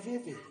ki ngai ve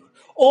ve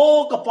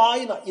o ka pai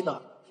na ina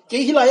ke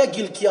hilaya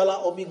gil kiala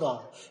ominga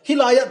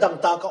hilaya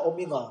dangta ka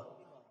ominga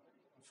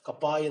ka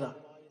pai na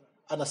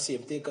ana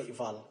semte ka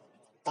ival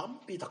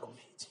tampi ta kom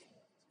hi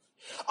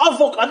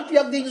avok an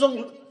piak ding jong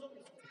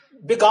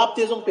begap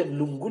te jong pen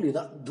lunguli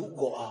na du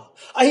go a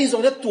hi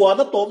jong ne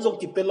tuana tom jong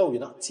ki pelo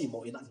ina chi mo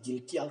ina gil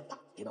kial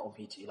tak ina om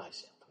hi chi lai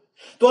se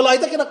to lai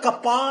ta kina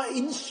kapa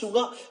in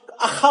sunga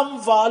a kham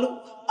walu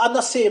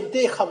ana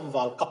semte kham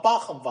wal kapa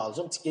kham wal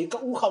jong chi ka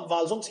u kham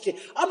wal jong chi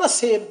ana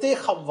semte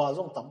kham wal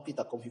jong tampi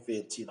ta kom hi ve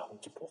chi na hong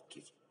ki phok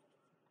ki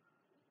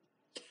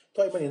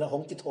toy mani na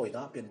hong ki thoi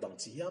na pen bang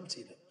chi yam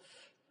chi le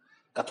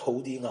ka thou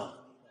di nga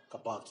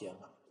kapa kia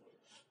nga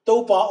to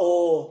pa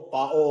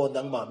o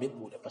nang ma mit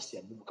mu le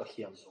pasian mu ka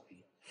hiam zo hi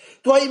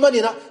toy mani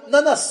na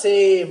nana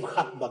sem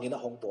khat bangina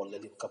hong bol le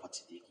lim ka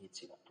pachi di ki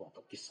chi na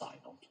to ki sai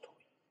nong ki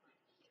thoi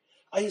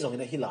ai zong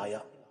ina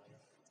hilaya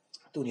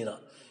tunina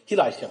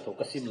hilai siam tho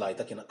kasim lai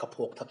takina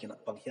kaphok thakina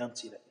panghiam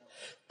chi le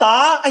ta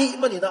ai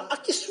manina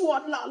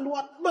akisuat la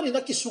luat manina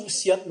kisung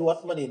siat luat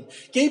manin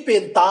ke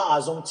pen ta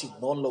azong chin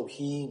non lo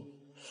hing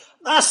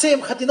na sem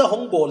khatina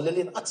hong bol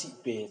lelin achi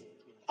pen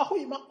a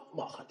hoi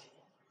ma khati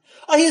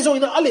a hi zong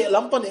ina ale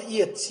lampan e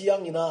yet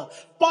chiang ina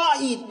pa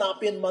I na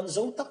pen man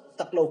zo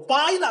tak lo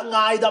pai na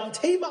ngai dam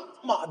theima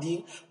ma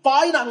ding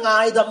pai na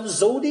ngai dam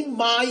zo ding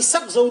mai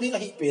sak zo ding a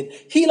hi pen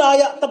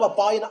hilaya taba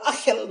pai na a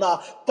khel na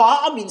pa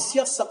amin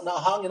siat sak na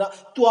hangina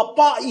tua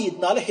pa I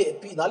na le he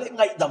pi na le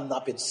ngai dam na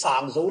pen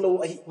sang zo lo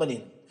a hi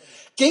manin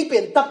ke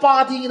pen ta pa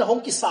ding ina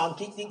hong ki sang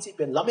ki ding chi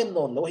pen lamen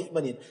non lo hi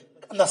manin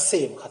na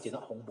sem khatina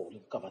hong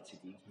bolin ka ma chi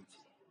ding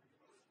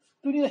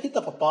tunina hita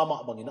papa ma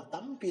bangina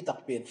tampi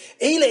tak pen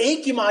eile e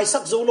ki mai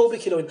sak zo lo be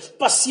khiloin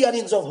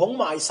pasianin jong hong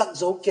mai sak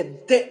zo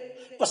kente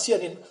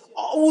pasianin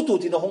au tu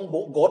tin hong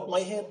bo god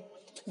mai hen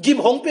gim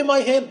hong pe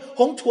mai hen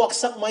hong thuak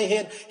sak mai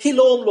hen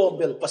hilom lom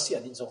bel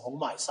pasianin jong hong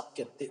mai sak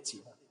kente chi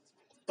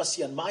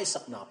pasian mai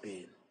sak na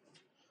pen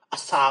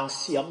asang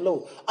siam lo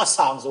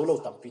asang zo lo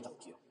tampi tak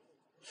kyo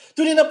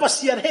tunina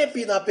pasian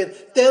happy na pen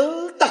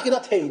tel takina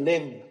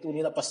theileng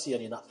tunina pasian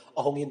ina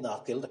ahongin na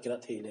tel takina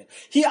theileng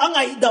hi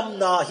angai dam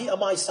na hi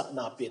amai sak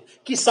na pen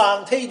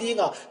kisang thei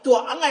dinga to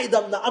angai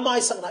dam na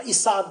amai sak na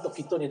isan to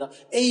kitonina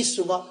ei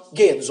sunga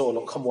gen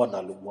zolo khamwan na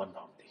lumwan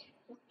na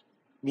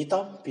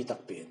mitam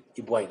pitak pen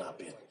ibuai na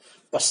pen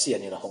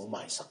pasian ina hong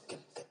mai sak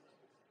kente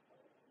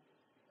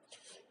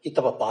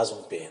itaba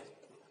pazong pen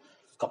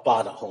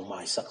kapana hong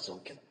mai sak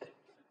zong kente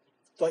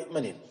toy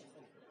manin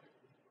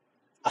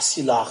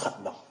asila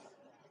khat bang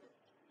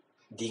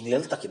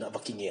dinglel takina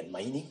bakingen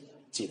mai ni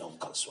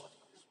chinong kalsuan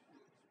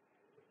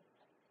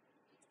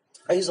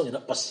ai zong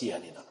ina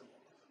pasian ina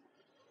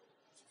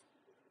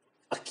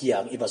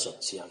akiang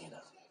ibazot chiang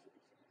ina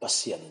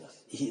pasian ina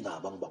hi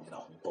na bang na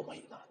hong po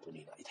mai na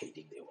tunina I thei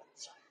ding dewan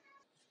sa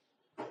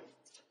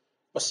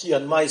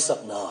pasian mai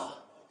sak na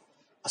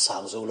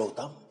asang zo lo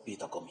tam pi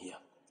ta kom hia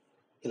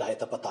ilai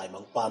ta patai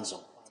mang pan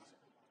zong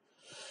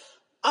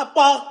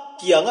apa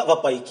kianga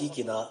va pai ki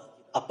kina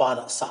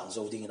apana sang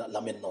zo ding na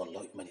lamen non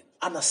loi manin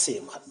ana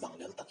sem khat bang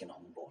lel takin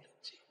hong bol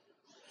chi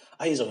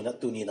ai zo ina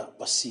tunina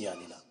pasian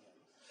ina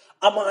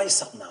amai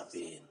sak na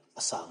pen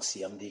asang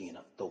siam ding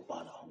ina to pa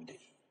na hong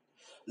dei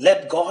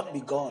let god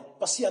be god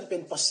pasian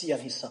pen pasian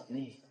hi sak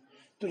ni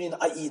tunina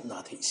ai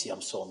na thei siam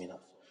somina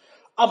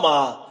ama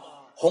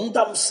hong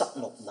dam sak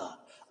nok na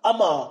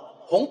ama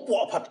hong po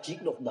phat ki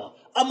nok na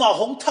ama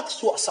hong thak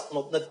suwa sak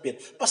nok na pen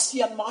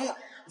pasian maya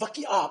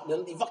vaki ap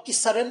nel ni vaki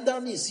surrender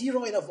ni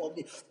zero in of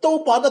ni to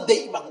pa na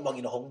dei bang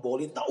in hong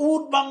bolin ta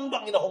ut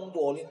bang in hong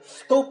bolin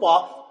to pa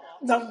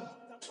nang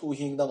thu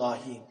hing na nga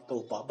hing to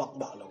pa bak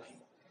ba lo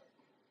hing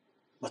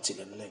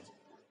machilen leng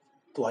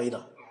to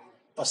aina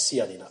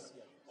pasianina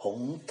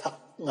hong thak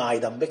ngai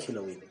dam be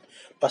khiloin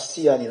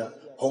pasianina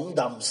hong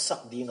dam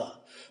sak dinga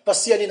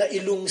pasianina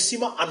ilung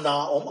sima ana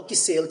om ki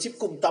sel chip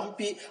kum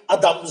tampi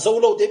adam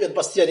zolo de ben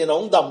pasianina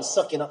hong dam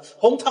sakina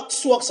hong thak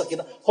suak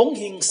sakina hong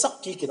hing sak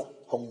ki kina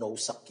hong no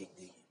sak ki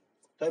di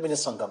tai ben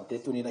sangam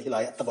te tunina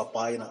hilaya taba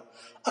paina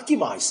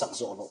akimai sak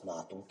zo no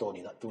na tung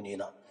tonina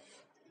tunina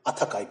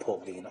athakai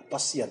phok ding na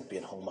pasian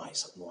pen hong mai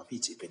sak no pi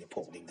chi pen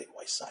phok ding de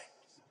wai sai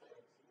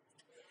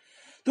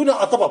tuna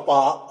atapa pa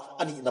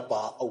ani na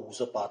pa au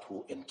zo pa thu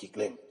en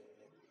kikleng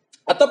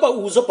atapa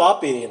u zo pa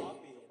pen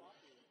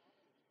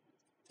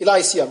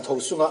ilai siam tho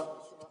sunga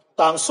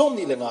tang som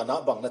ni lenga na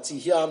bang na chi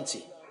hiam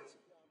chi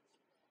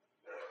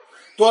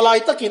to lai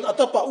takin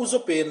atapa u zo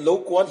pen lo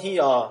kwan hi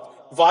a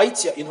vai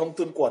chia in hong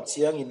tun kwan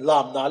chiang in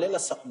lam na le la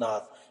sak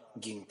na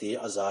gingte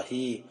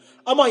azahi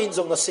ama in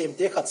jong na sem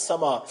te khat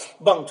sama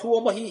bang thu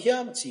ma hi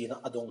hiam chi na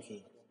adong hi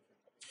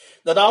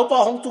na naw pa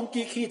hong tung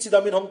ki khi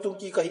chidamin hong tung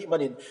ki ka hi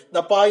manin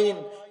na pain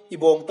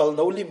ibong tal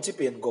no lim chi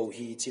pen go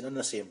hi chin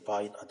na sem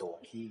pain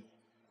adong hi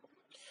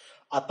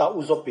ata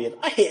uzo pen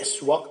a he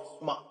suak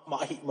ma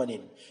hi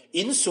manin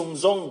in sung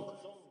zong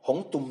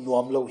hong tum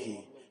nuam lo hi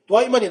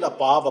tuai manin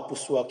apa va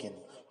pusuakin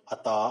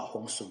ata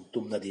hong sung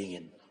tum na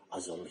dingin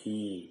azol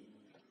hi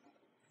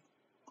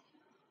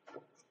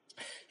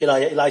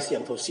ilai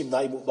siang tho sim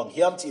na imu bang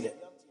hiam chi le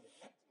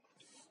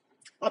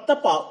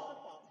atapa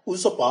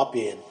uzo pa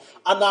pen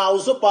ana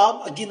uzo pa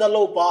agina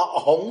lo pa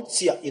hong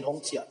chia in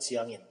hong chia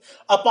chiangin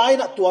apai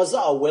na tuaza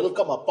a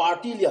welcome a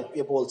party lian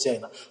people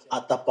chena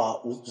atapa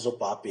uzo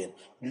pa pen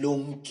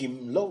lung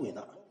kim lo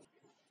ina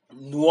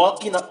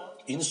nuakina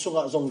in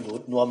sunga zong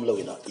lut nuam lo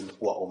ina in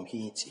kwa om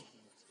hi chi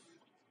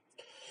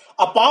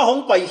apa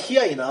hong pai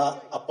hia ina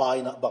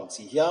apai na bang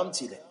chi hiam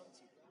chi le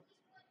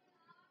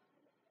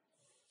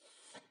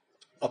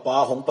apa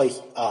hong pai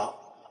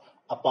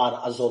apa na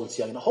azol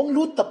chiang na hong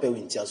lut ta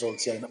pewin cha azol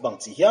chiang na bang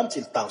chi hiam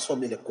chil tang som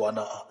le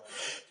kwana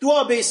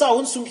tua be sa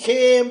hun sung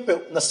khem pe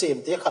na sem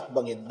te khat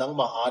bangin nang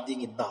ma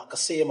ading in na ka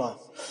sema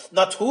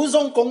na thu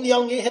zong kong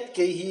yang nge het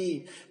ke hi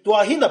tua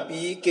hi na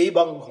pi ke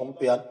bang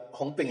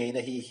hong pe ngei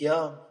na hi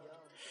hiam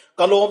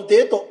kalom te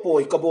to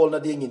poi kabol na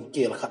ding in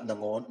kel khat na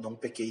ngon nong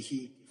pe ke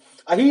hi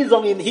a hi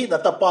zong in hi na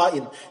tapa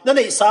in na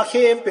nei sa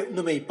khem pe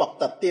nu mei pak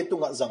tat te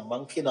tunga zang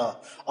mang khina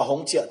a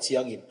hong chia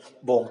chiang in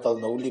bong tal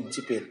no lim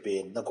chi pen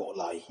pen na go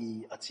lai hi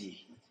a chi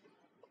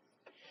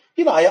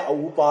hi na ya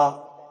au pa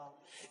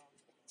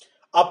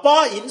apa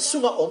in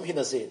sunga om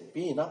hina zen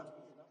pi na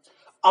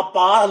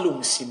apa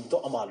lung sim to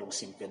ama lung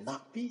sim pen na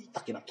pi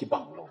takina ki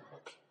bang lo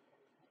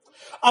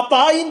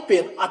apa in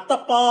pen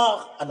atapa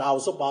anaw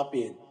so pa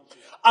pen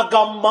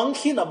agam mang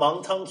hin amang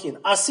thang hin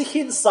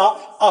asihin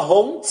sa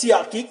ahong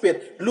chia ki pen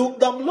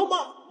luk dam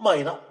loma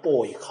mai na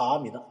poi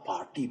kha mi na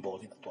party bol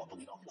in to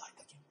bang in om lai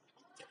takin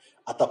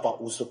atapa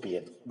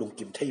usupian lung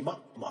kim theima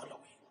ma lo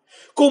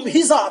kum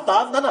hiza ta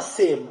nana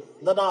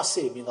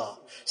seminga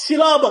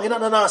sila bangina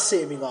nana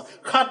seminga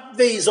khat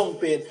vei zong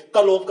pen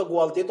kalom ka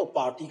gwal te to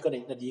party ka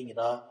nei na ding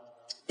ina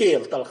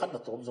kel tal khat na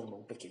tom zong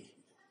nong peki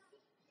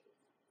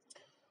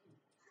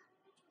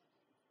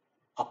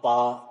apa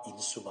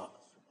insuma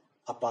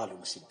apa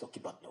lung sim to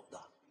kibat lo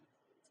da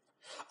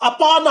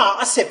apa na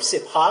asep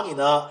sep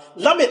hangina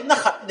lamet na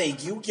khat nei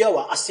giu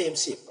kiawa asem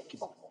sep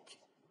kibat mo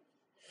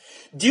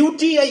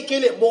duty ai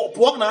kele mo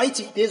puak na ai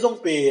chi te zong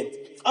pen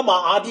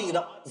ama adi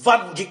na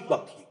van gig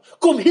bang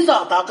kum hiza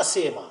ta ka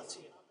sema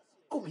chi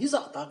kum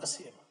hiza ta ka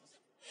sema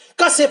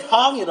ka sep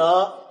hangina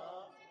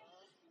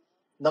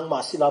nang ma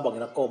sila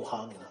bangina kom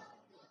hangina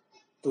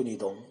tuni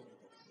dong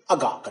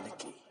aga ka ni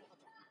ki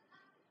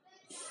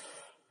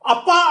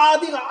apa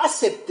adi nga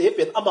asep te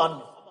pen aman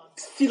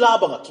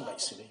sila banga ki ngai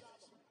sine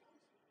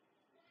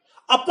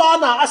apa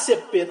na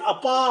asep pen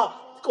apa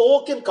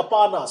ko ken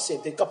kapana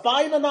se te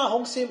kapai na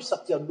hong sem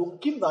sakyan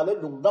lung kim na le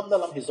lung dam na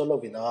lam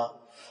hizolovina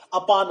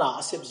apa na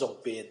asep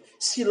zong pen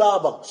sila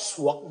bang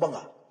suak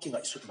banga ki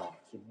ngai su na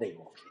hin nei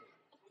mo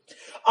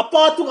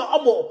apa tu nga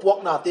amo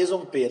puak na te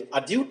zong pen a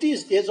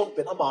duties te zong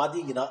pen ama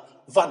di gina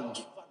van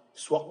gi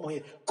suak mo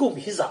kum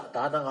hiza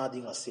ta na nga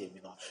di nga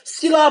seminga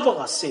sila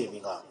banga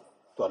seminga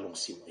to lung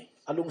sim ni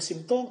alung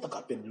sim tong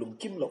taka pen lung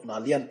kim lo na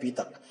lian pi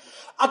tak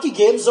aki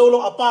gen zo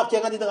lo apa kya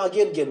nga di nga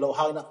gen lo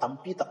ha na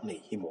tampi tak nei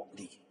himo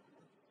di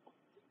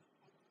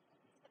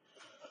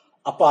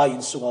apa in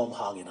sungam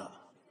hangina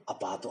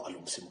apa to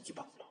alung sim ki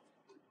bang lo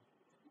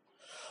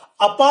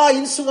apa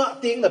in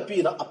sunga ting na pi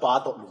na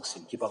apa to lung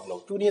sim ki bang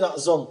lo tu ni na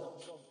zong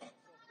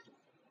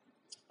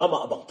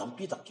ama abang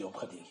tampi tak kyom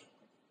khadi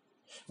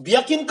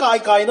biakin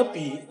kai na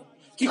pi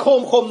ki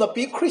khom na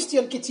pi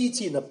Christian ki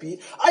chi na pi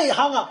ai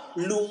hanga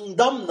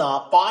lungdam na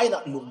pai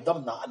na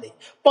lungdam na ane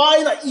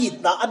pai na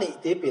eat na ane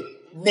te pe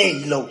nei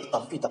lo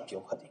tampi tak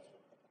kyom khadi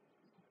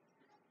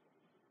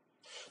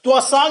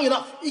tua sang ina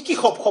iki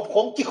khop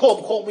khong ki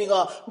khom mi nga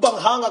bang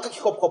hanga ka ki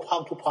khop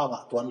hang thu phanga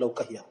tuan lo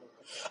ka hiya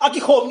aki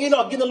khom ngi lo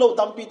agina lo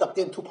tampi tak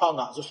ten thu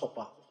phanga zo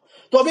sopa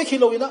to be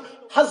khilo ina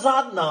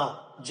hazat na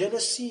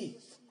jealousy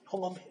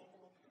hongam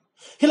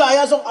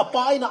hilaya zong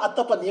apai na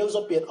atapa new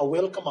zo pen a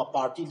welcome a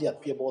party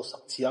liat pe bo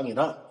sak chiang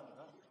ina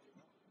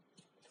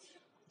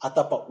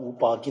atapa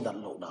upa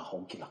ginan lo na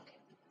hong kilak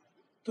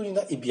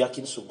tunina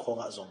ibiakin sung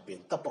khonga zong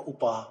pen tapa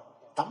upa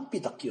tampi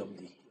tak kiom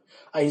di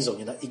ai zong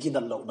ina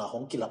iginan lo na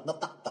hong kilak na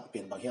tak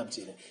pen bang hiam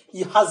chi le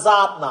I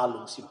hazat na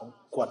lung sim hong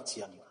kwat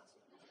chiang ina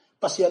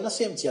pasian na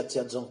sem chiat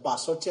zong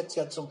pasor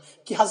chiat zong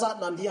ki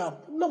hazat na lian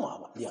loma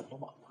lian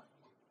loma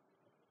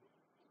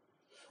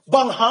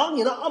bang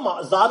hangina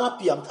ama zana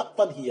piang thak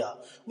pan hiya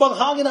bang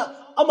hangina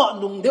ama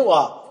nung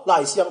dewa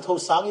lai siang tho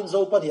sangin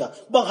zo pan hiya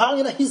bang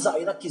hangina hiza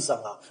ina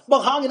kizanga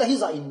bang hangina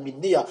hiza in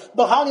minnia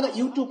bang hangina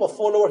YouTube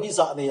follower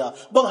hiza neya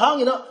bang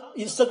hangina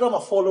Instagram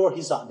follower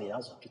hiza neya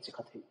zo ki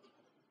chikhathi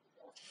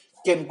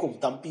ken kum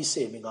tampi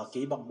se minga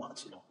ke bang ma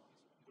chilo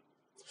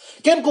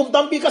ken kum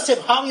tampi ka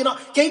sep hangina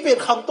ke pen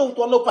khang to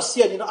to lo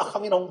pasian ina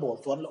akhangin ong bol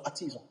to lo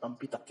achi zo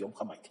tampi tak yom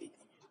khamai thi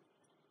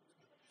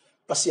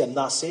pasian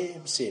na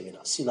sem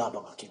semina sila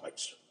banga ki mai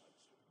su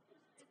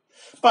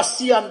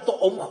pasian to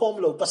om khom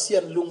lo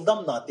pasian lungdam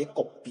na te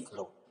kopi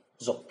lo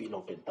zok pi lo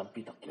pen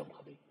tampi tak kiom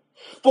khade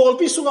pol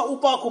pi sunga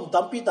upa kum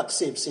tampi tak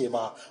sem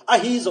sema a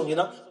hi zong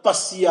ina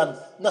pasian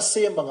na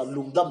sem manga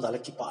lungdam na la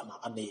ki pa na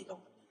ane lo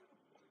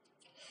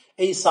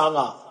ei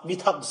sanga mi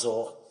thak zo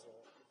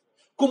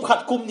kum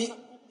khat kum ni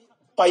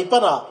pai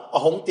pana a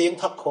hong teng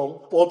thak khong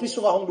pol pi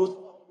sunga hong lut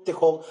te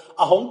khong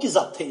a hong ki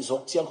zat thei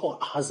zok chiang khong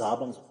a za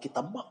bang ki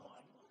tamma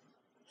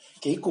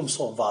ke kum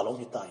som wa long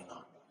hi tai nga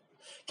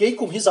ke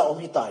kum hi za om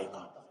hi tai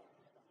nga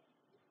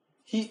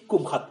hi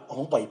kum khat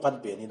hong pai pan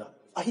pe ni na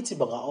a hi chi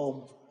banga om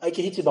ai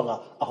ke hi chi banga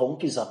a hong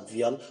ki zam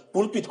vial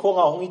pulpit khong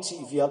a hong chi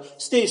vial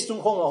stage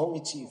tung khong a hong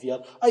chi vial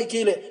ai ke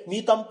le mi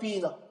tampi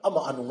na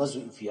ama anunga zu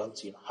vial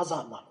chin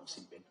hazar na long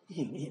sim pen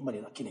hi mani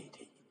na kinai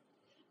the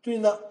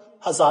tuina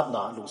hazar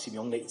na long sim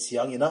yong nei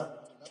siang ina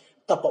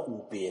tapa u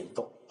pen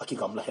to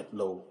akigam la het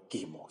lo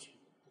ki mo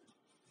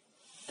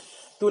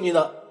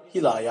tunina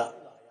hilaya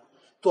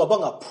tua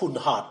banga phun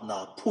hat na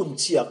phun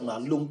chiak na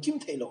lungkim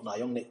thailo na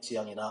yong ne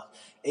chiang ina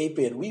e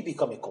pen we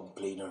become a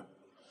complainer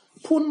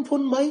phun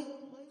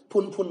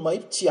mai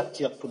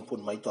chiak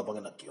phun mai tua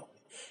banga na kyo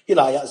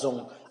hilaya zong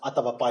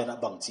ataba pai na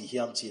bang chi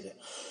hiam chi le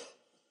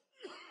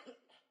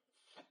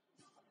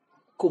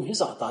kum hi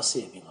za ta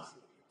se minga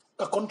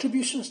ka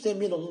contributions te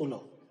mi nong mulo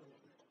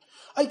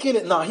ai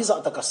kele na hi za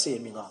ta ka se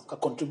minga ka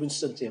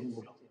contributions te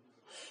mulo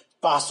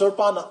pastor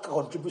pa na ka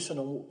contribution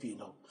ng mu pi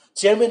no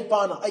chairman pa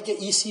na ai ke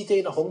EC te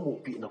na hong mu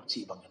pi no chi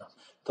bangina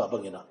ka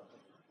bangina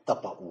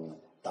tapa u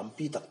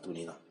tampi tak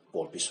tunina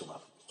pol pi sunga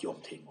kiom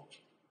thei mo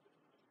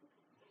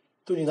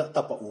tunina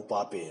tapa u pa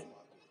pen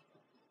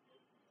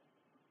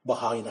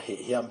bahai na he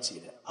hiam chi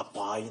le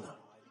apai na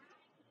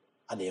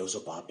aneu zo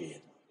pa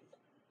pen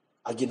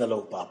agina lo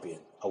pa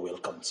pen a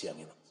welcome chiang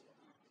ina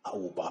a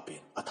u pa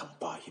pen a thang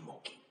pa hi mo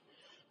ki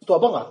to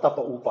banga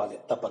tapa u pa le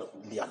tapa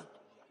lian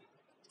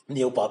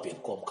neu pa pen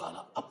kom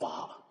kala apa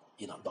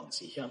ina bang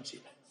si hiam chi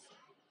le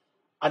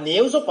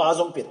aneu zo pa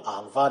zong pen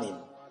ang vanin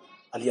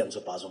alian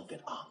zo pa zong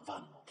pen ang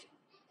van mo ki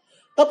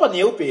tapa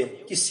neu pen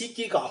ki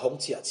siki ka hong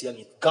chia chiang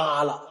in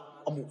kala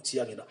amu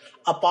chiang ina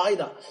apa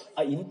ina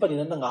a in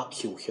panina na nga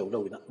khiu lo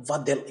ina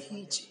vadel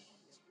hi chi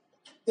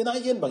tena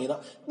yen bangina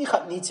ni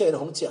khat ni che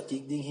hong chia ki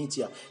ding hi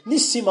chia ni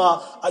sima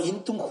a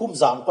in tung khum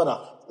jang pana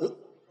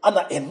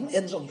ana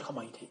en zong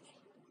khamai the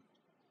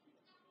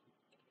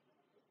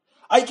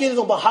ai ke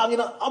zong ba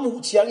hangina amu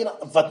chiang ina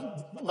vad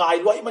ngai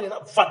loi manina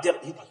vadel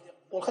hi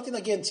pol khatina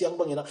gen chiang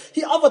bangina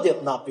hi avadel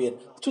na pen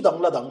chudang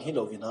la dang hi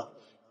lovina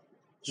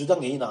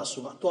judang ei na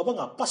sunga to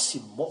banga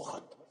pasim mo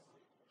khat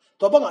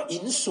to banga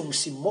in sung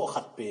sim mo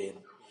khat pen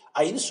a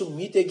in sung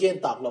mi te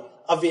gen tak lo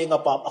avenga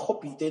pa a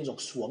khopi ten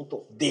jong suang to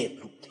den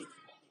lu the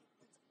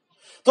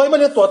toy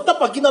mane to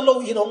tapakina lo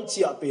hinong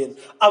chia pen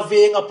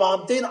avenga pam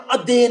ten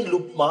aden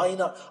lup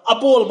maina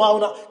abol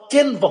mauna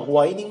ken va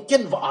waining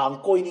ken va ang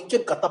koining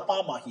ken katapa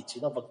ma hi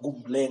china va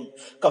gumleng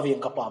ka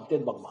veng ka pam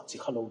ten bang ma chi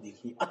khalo ding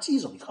hi a chi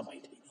zong khamai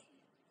the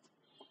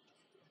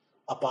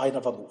apai na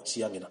va mu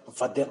chiang ina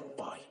vadel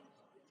pai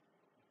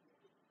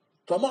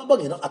to ma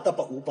bang ina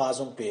atapa upa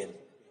zong pen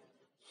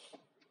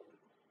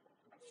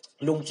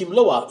lungkim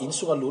lowa in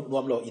sunga lut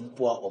nuam lo in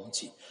puwa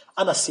omchi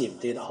ana sem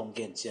te na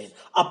honggen chain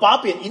apa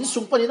pen in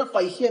sung panina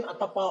pai hian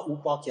atapa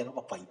upa kian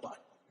ma pai pa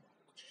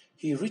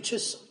he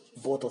reaches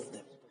both of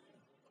them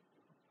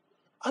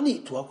ani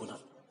tua kuna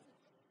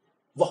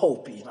wa ho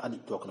pi ani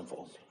tua kuna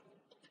wa om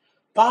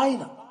pai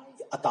na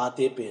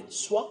atate pen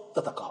swak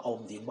tataka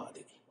om ding ma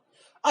de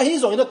a hi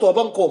zong ina to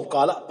bang kom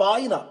kala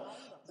pai na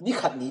ni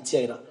khat ni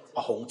chaina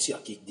a hong chi a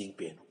ki ding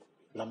pen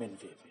lamen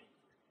ve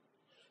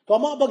to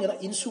ma bang ina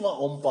insunga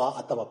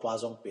ompa ataba pa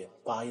jong pen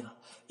paina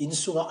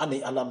insunga ane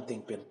alam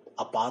ting pen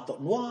apa to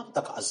nuam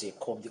taka aze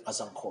khom ding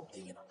azang khom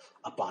ding ina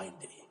apa in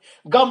de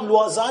gam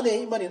lua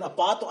zane manin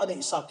apa to ane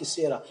isa ki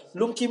sera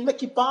lungkim na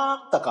ki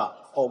pa taka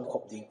om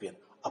khop ding pen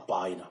apa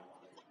ina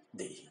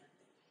de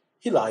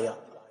hilaya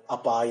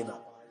apa ina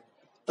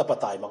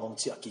tapatai mangong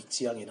chi akik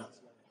chiang ina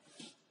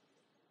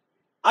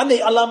ane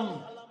alam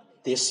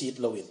te sit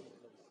lowin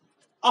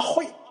a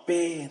khoi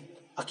pen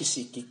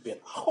akisi kik pen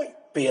a khoi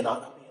pen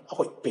ana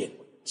hoi pen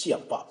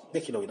chiam pa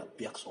bekiloina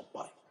piak som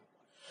pai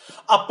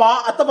apa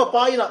ataba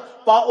paina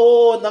pa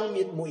o nang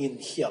mit muin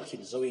hial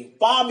hin zoing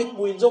pa mit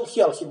muin jong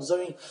hial hin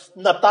zoing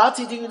na ta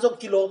chi ding jong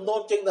kilom no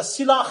keng na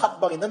sila khat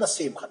bangin na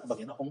sem khat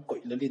bangin ong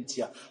koi lelin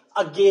chia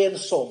again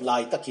som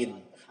lai takin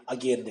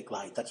again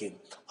deklai takin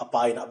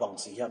apaina bang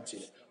si hiam chi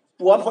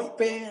puan hoi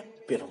pen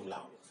perong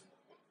lao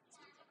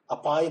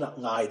apaina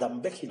ngai dam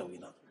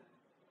bekiloina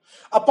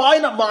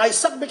apai na mai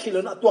sak be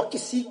khilona to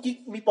kisi ki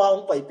mi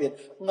paung pai pen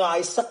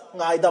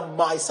ngai dam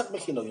mai sak be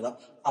khilona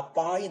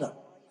apai na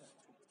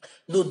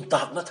nun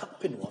tak na thak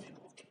pen wa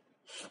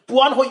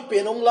puan hoi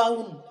pen ong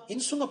laun in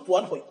sunga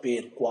puan hoi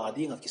pen kwa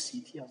ding a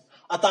kisi thiam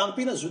atang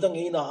pina zudang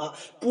ina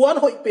puan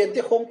hoi pen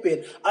te khong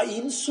pen a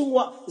in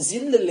sunga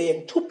zin le leng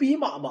thupi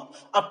ma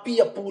api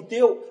a pu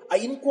teo a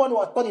in kwan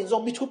wa panin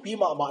zong mi thupi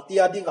ma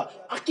tia dinga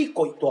aki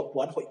koi to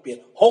puan hoi pen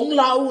hong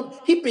laun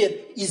hi pen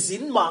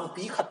izin mang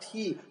pi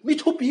khathi mi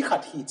thupi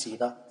khathi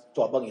china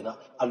to bangina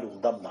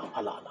alungdam na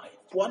ala nai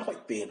puan hoi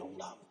pen hong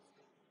lao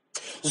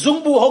zung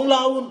bu hong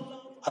laun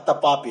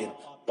atapa pen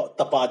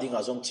tapa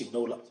dinga zong ching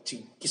no la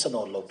ching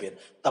kisanon lo pen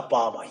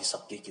tapa ma hi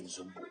sak ke kin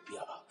zung bu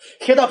pia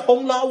khedap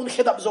hong laun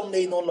khedap zong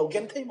nei non lo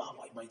gen thei ma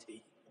mai thei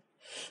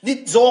ni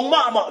zong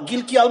ma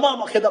gil kial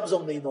ma khedap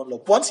zong nei non lo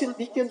puan sil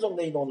ni ken zong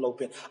nei non lo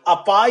pen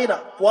apai na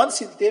puan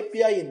sil te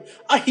pia in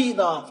a hi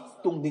na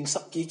tung ding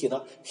sak ki kina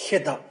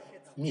khedap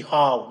mi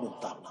haw nun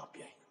tak na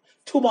pia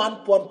thuman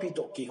puan pi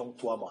to ki hong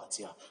tua ma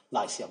chia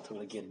lai siam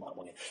thung gen ma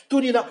mo tu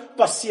ni na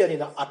pasia ni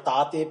na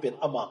atate pen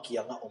ama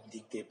kia nga om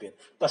ding te pen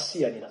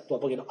pasia ni na to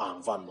bagin ang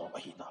van no a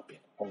hi na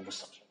pen hong bu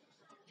sak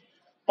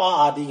pa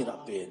ading na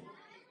pen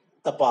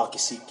tapa ki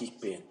si ki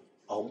pen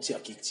ahong chia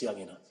ki chiang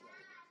ina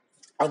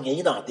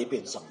angei na te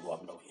pen sang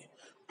luam lo hi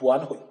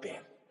puan hoi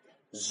pen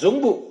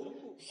zungbu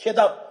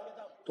hedap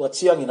to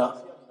chiang ina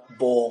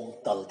bong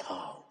tal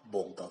thao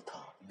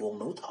bong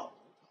no thao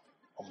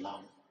ong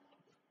lam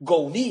go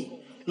ni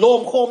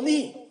lom khom ni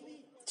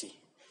chi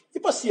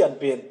ipasian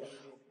pen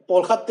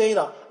pol khat te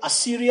na a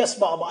serious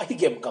ma hi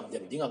game kam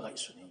den dinga ngai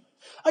su ni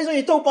ai zo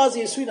ito pa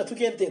je suina thu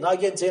gen te na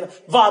gen chen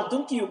van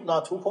tung ki up na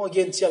thu khong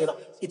gen chiang ina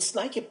it's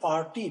like a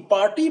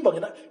party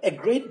bangina a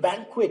great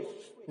banquet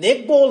nek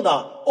bol na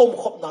om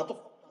khop na to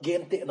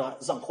gen te na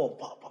zang khom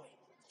pa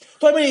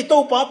toy mai ito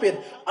pa pen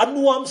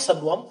anuam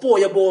sanuam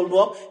poya bol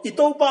nuam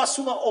ito pa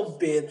sunga om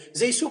pen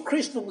jesu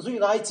christ nung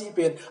zui nai chi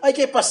pen ai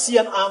ke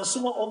pasian ang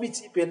sunga omi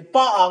chi pen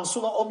pa ang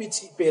sunga omi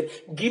chi pen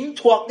gim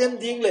thuak den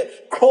ding le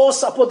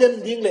cross apo den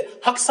ding le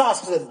haksa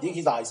sen ding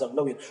hi dai zang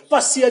lowin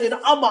pasian in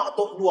ama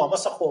to nuam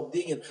sa khom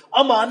ding in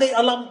ama nei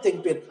alam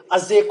teng pen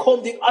aze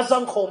khom ding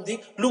azang khom ding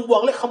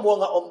lungwang le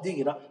khamwanga om ding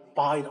ina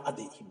pai na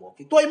ade hi mo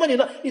ki toy mani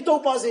na ito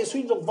pa jesu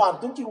in jong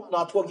van tung ki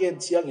na thua gen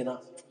chiang ina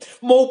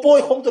mo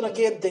poi khong to na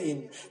gen te in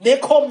ne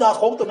khom na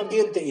khong to na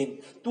gen te in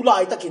tu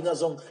lai takin na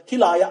zong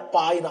hilaya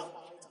pai na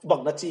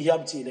bang na chi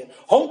hiam chi le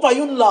hong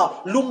payun la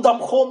lungdam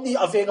khom ni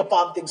avenga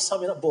pam ting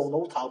samina bong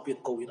no thau pet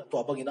ko ina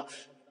to bangina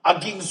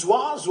aging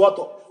zwa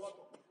to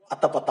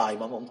atapatai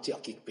ma ngom chi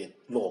akik pen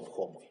lom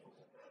khom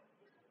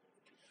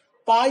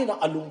pai na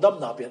alungdam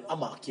na pen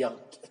ama kiang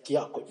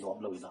kia ko nom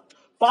loina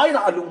pai na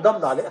alungdam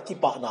na le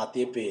akipa na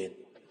te pen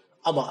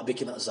ama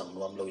bekina zang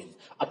nom loin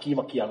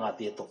akima kianga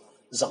te to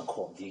zang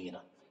khom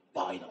dingina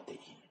pai na te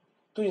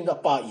tu ni na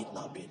pa it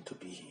na ben tu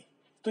pi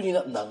tu ni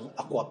na nang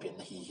akwa pen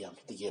na hi hiam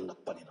ti gel lak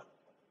panina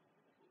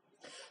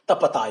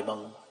tapatai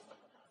mang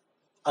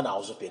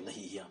anaw zo pen na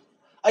hi hiam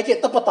ai ke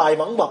tapatai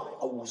mang ma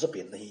au zo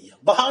pen na hi hiam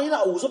ba hangina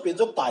au zo pen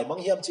zo tai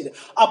mang hiam chi le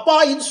apa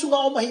in sunga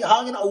ma hi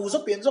hangina au zo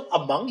pen zo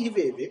amang hi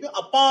ve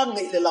apa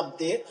ngei le lam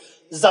te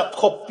zat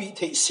khop pi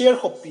the share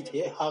khop pi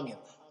the hangin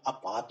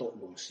apa to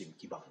lung sim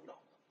ki bang lo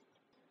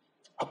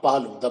apa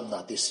lungdam na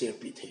te share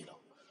pi the lo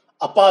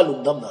apa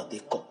lungdam na te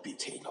kop pi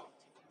the lo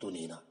tu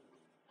ni na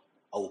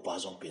au pa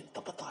zong pen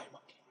tapatai ma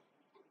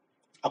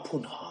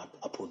apun hat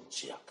apun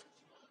chiak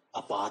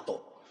apa to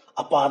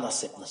apa na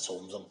sep na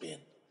som zong pen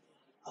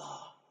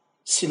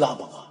sila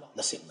banga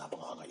na sep na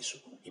banga ngai su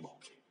imo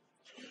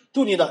tu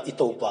ni na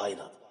ito pa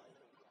ina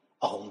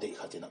ahong de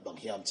khatina bang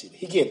hiam chi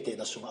higen te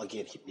na sung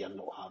again hip yan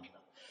lo hangina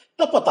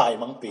tapatai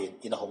mang pen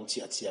ina hong chi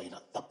achia ina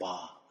tapa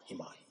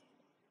himai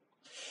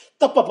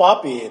tapa pa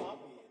pen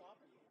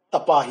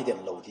tapa hi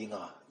den lo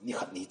dinga ni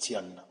khat ni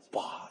chian na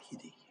pa hi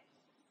di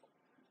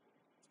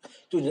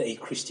tu ni a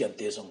christian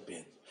te zong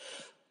pen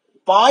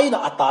pai na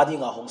atadi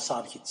nga hong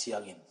san hit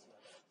chiangin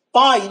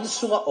pa in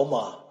sunga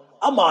oma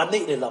ama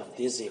nei le lam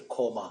te je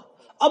khoma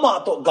ama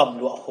to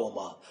gamlu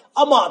khoma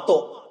ama to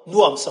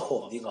nuam sa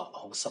khom dinga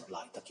hong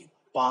supply takin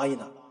pai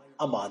na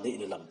ama nei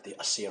le lam te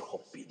a share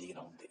hop pi ding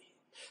hong de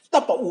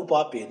tapa upa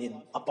penin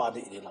apa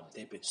nei le lam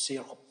te pe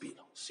share hop pi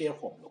lo share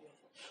hom lo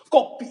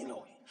kok pi lo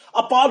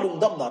apa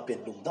lungdam na pen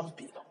lungdam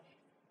pi lo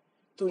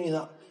tu ni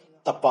na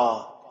tapa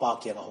pa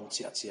kya na hong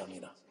chia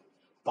chiangina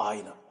pai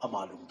na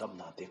ama lungdam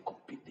na te kok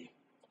pi ding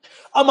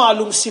ama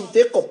lung sim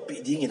te kop pi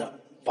ding ina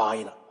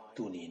pai na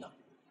tu ni na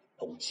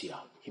hong chia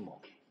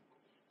himoki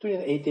tu ni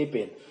e te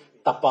pen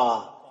tapa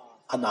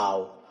anaw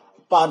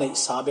pa nei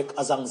sabek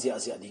azang zia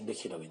ding be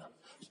khilawina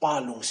pa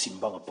lung sim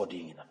bang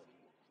poding ina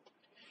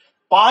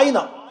pai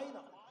na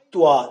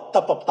tua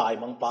tapap tai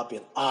mang pa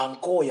pen ang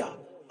ko ya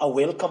a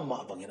welcome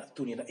ma bangina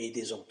tu ni na e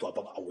de zong tua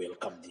bang a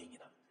welcome ding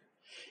ina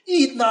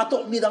Itna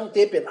to midang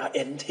te pen a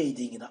en thei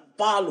ding ina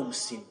pa lung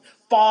sim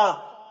pa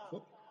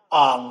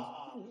ang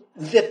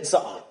let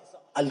za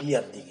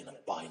alian ding ina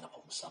pai na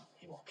ong sam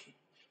himoki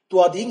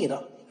tua ding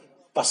ina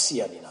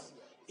pasian ina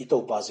ito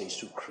pa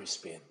jesu christ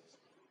pen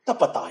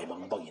tapatai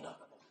mang bangina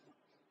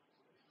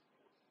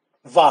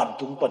van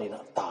tung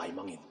panina tai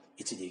mangin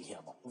ichi ding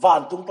hiam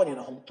van tung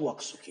panina hong tuak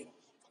sukin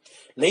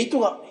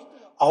leitunga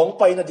ahong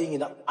pai na ding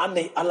ina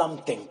anei alam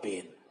teng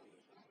pen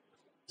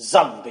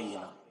zam be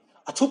ina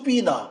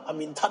athupi na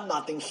amin than na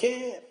teng he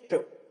pe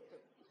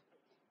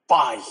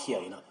pai hia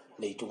ina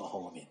leitunga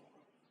hong amin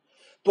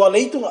tua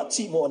leitunga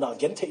chi mo na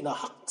gen thei na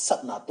hak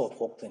sat na top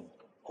hok ten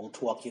hong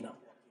thuakina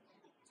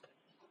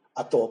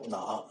atop na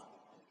a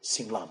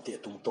singlam te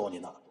tung to ni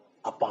na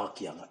apa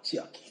kianga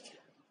chia ki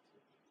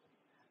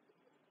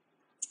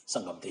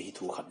sangam te hi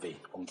thu khat ve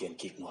ong gen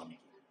kik nuami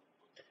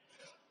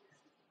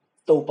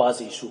to pa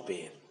Jesu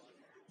pen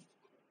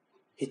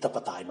hi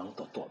tapatai mang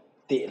to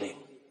te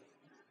leng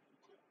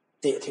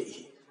te the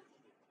hi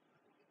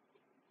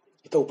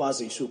to pa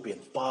Jesu pen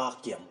pa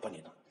kiam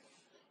panina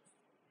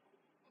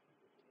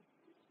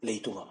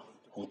leitunga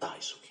hong tai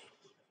su ki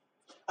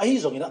ai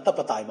zongina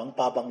tapatai mang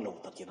pa bang lo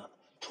takina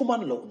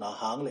thuman lo na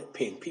hang le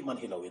pheng phi man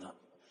hi loina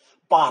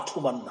pa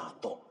thuman na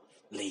to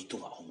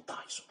leitunga hong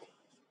tai su ki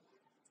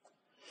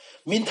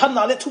min than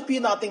na le thupi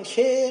na teng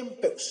khem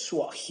pe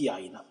suwa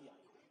hiaina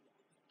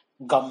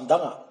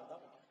gamdanga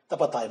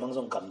tapatai mang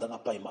jong gamdanga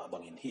pai ma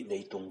bangin hi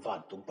leitung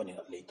van tung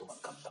panina leitunga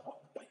gamdanga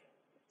hong pai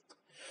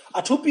a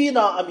thupi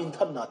na amin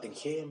than na teng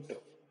khem pe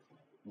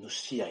nu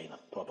siaina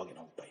to bangin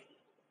hong pai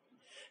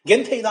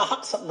gen theina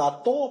hak sat na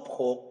top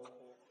khok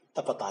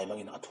tapatai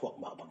mangin athuak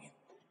ma bangin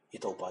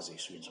ito pa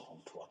Jesu in so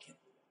hong thuakin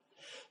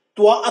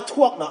tua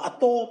athuak na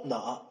atop na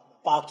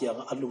pa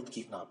kyang alut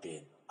ki na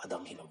pen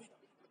adang hilawin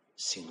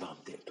singlam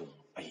te tung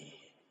ai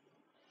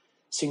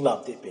singlam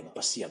te pen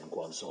pasian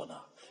kwal zona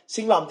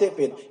singlam te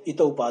pen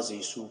ito pa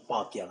Jesu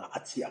pa kyang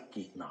achia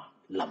ki na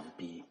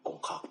lampi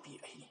kong khak pi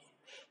ai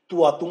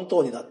tua tung to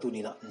ni na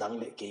tunina nang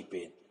le ke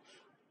pen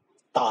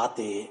ta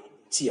te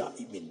chia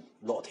imin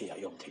lo the ya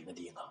yom the na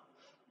dinga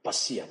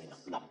pasian ina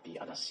lampi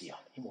anasia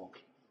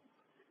imoki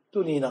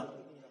tunina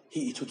hi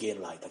itu gen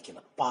lai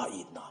takina pa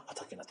idna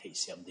atakina thei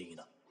siam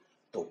dingina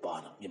to pa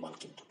na mi mal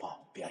kim tu pa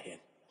pia hen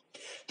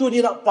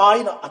tunina pa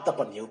ina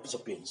atapan yeu so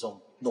pen zong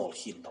nol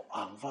hin no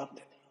ang wat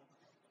le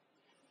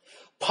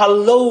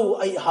phallo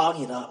ai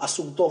hangina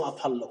asung tong a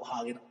phallo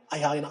hangina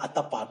ai hangina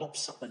atapa nop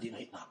sak na ding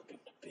hai na pe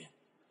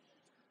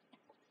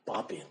pa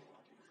pen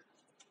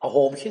a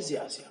hom khizia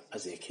asia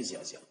aze khizia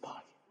asia pa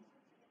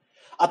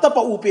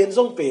atapa u pen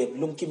zong pen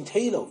lungkim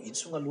thailo in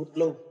sunga lut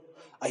lo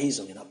a hi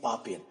zong ina pa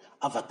pen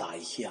avatai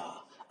hia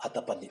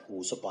atapa ni u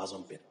so pa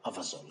zong pen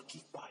avazol ki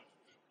pai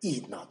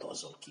idna to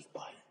azol ki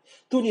pai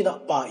tunina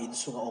pa in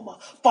sunga oma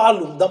pa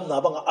lungdam na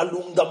banga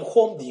alungdam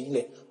khom ding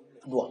le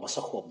nuwa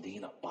masa khom ding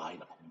na pa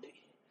ina khom de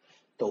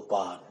to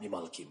pa ni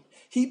malkim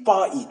hi pa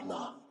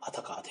idna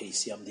athaka thei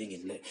siam ding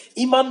in le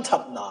iman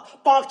thap na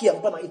pa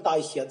kiang bana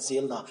itai hiat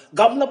zel na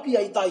gamla pi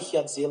ai tai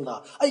hiat zel na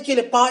ai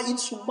kele pa in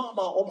sum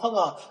ma om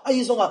hanga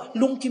ai zonga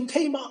lungkim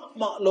thei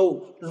ma lo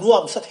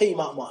luam sa thei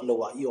ma lo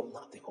wa yom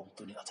na te kong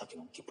tunin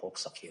athakin ki pok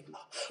sakhen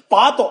la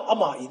pa to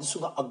ama in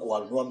sunga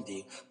agwal nuam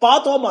ding pa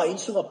to ama in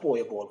sunga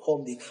poe bol khom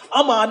ding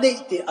ama nei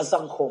te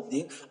azang khom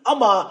ding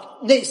ama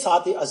nei sa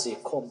te aze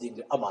khom ding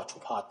le ama thu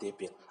pha te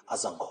pe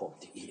azang khom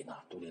ding ina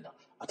tunina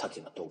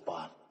athakin to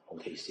pan hong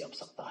thei siam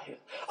sakta he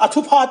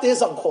athu pha te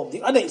zang khom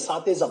ding anei sa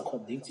te zang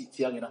khom ding chi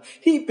chiang ina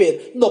hi pen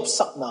nop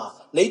sakna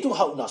leitu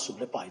hau na sum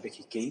le pai be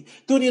ki ke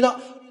tunina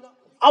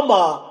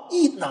ama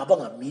eat na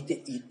banga mi te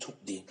eat thuk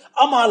ding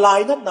ama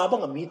lai na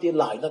banga mi te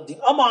lai na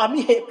ding ama mi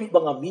happy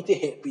banga mi te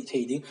happy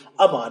thei ding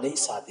ama nei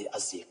sa te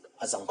azek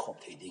azang khom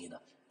thei ding ina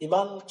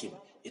imal kim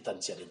itan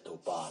charin to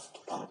pa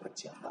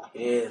chiang ta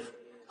he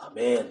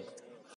amen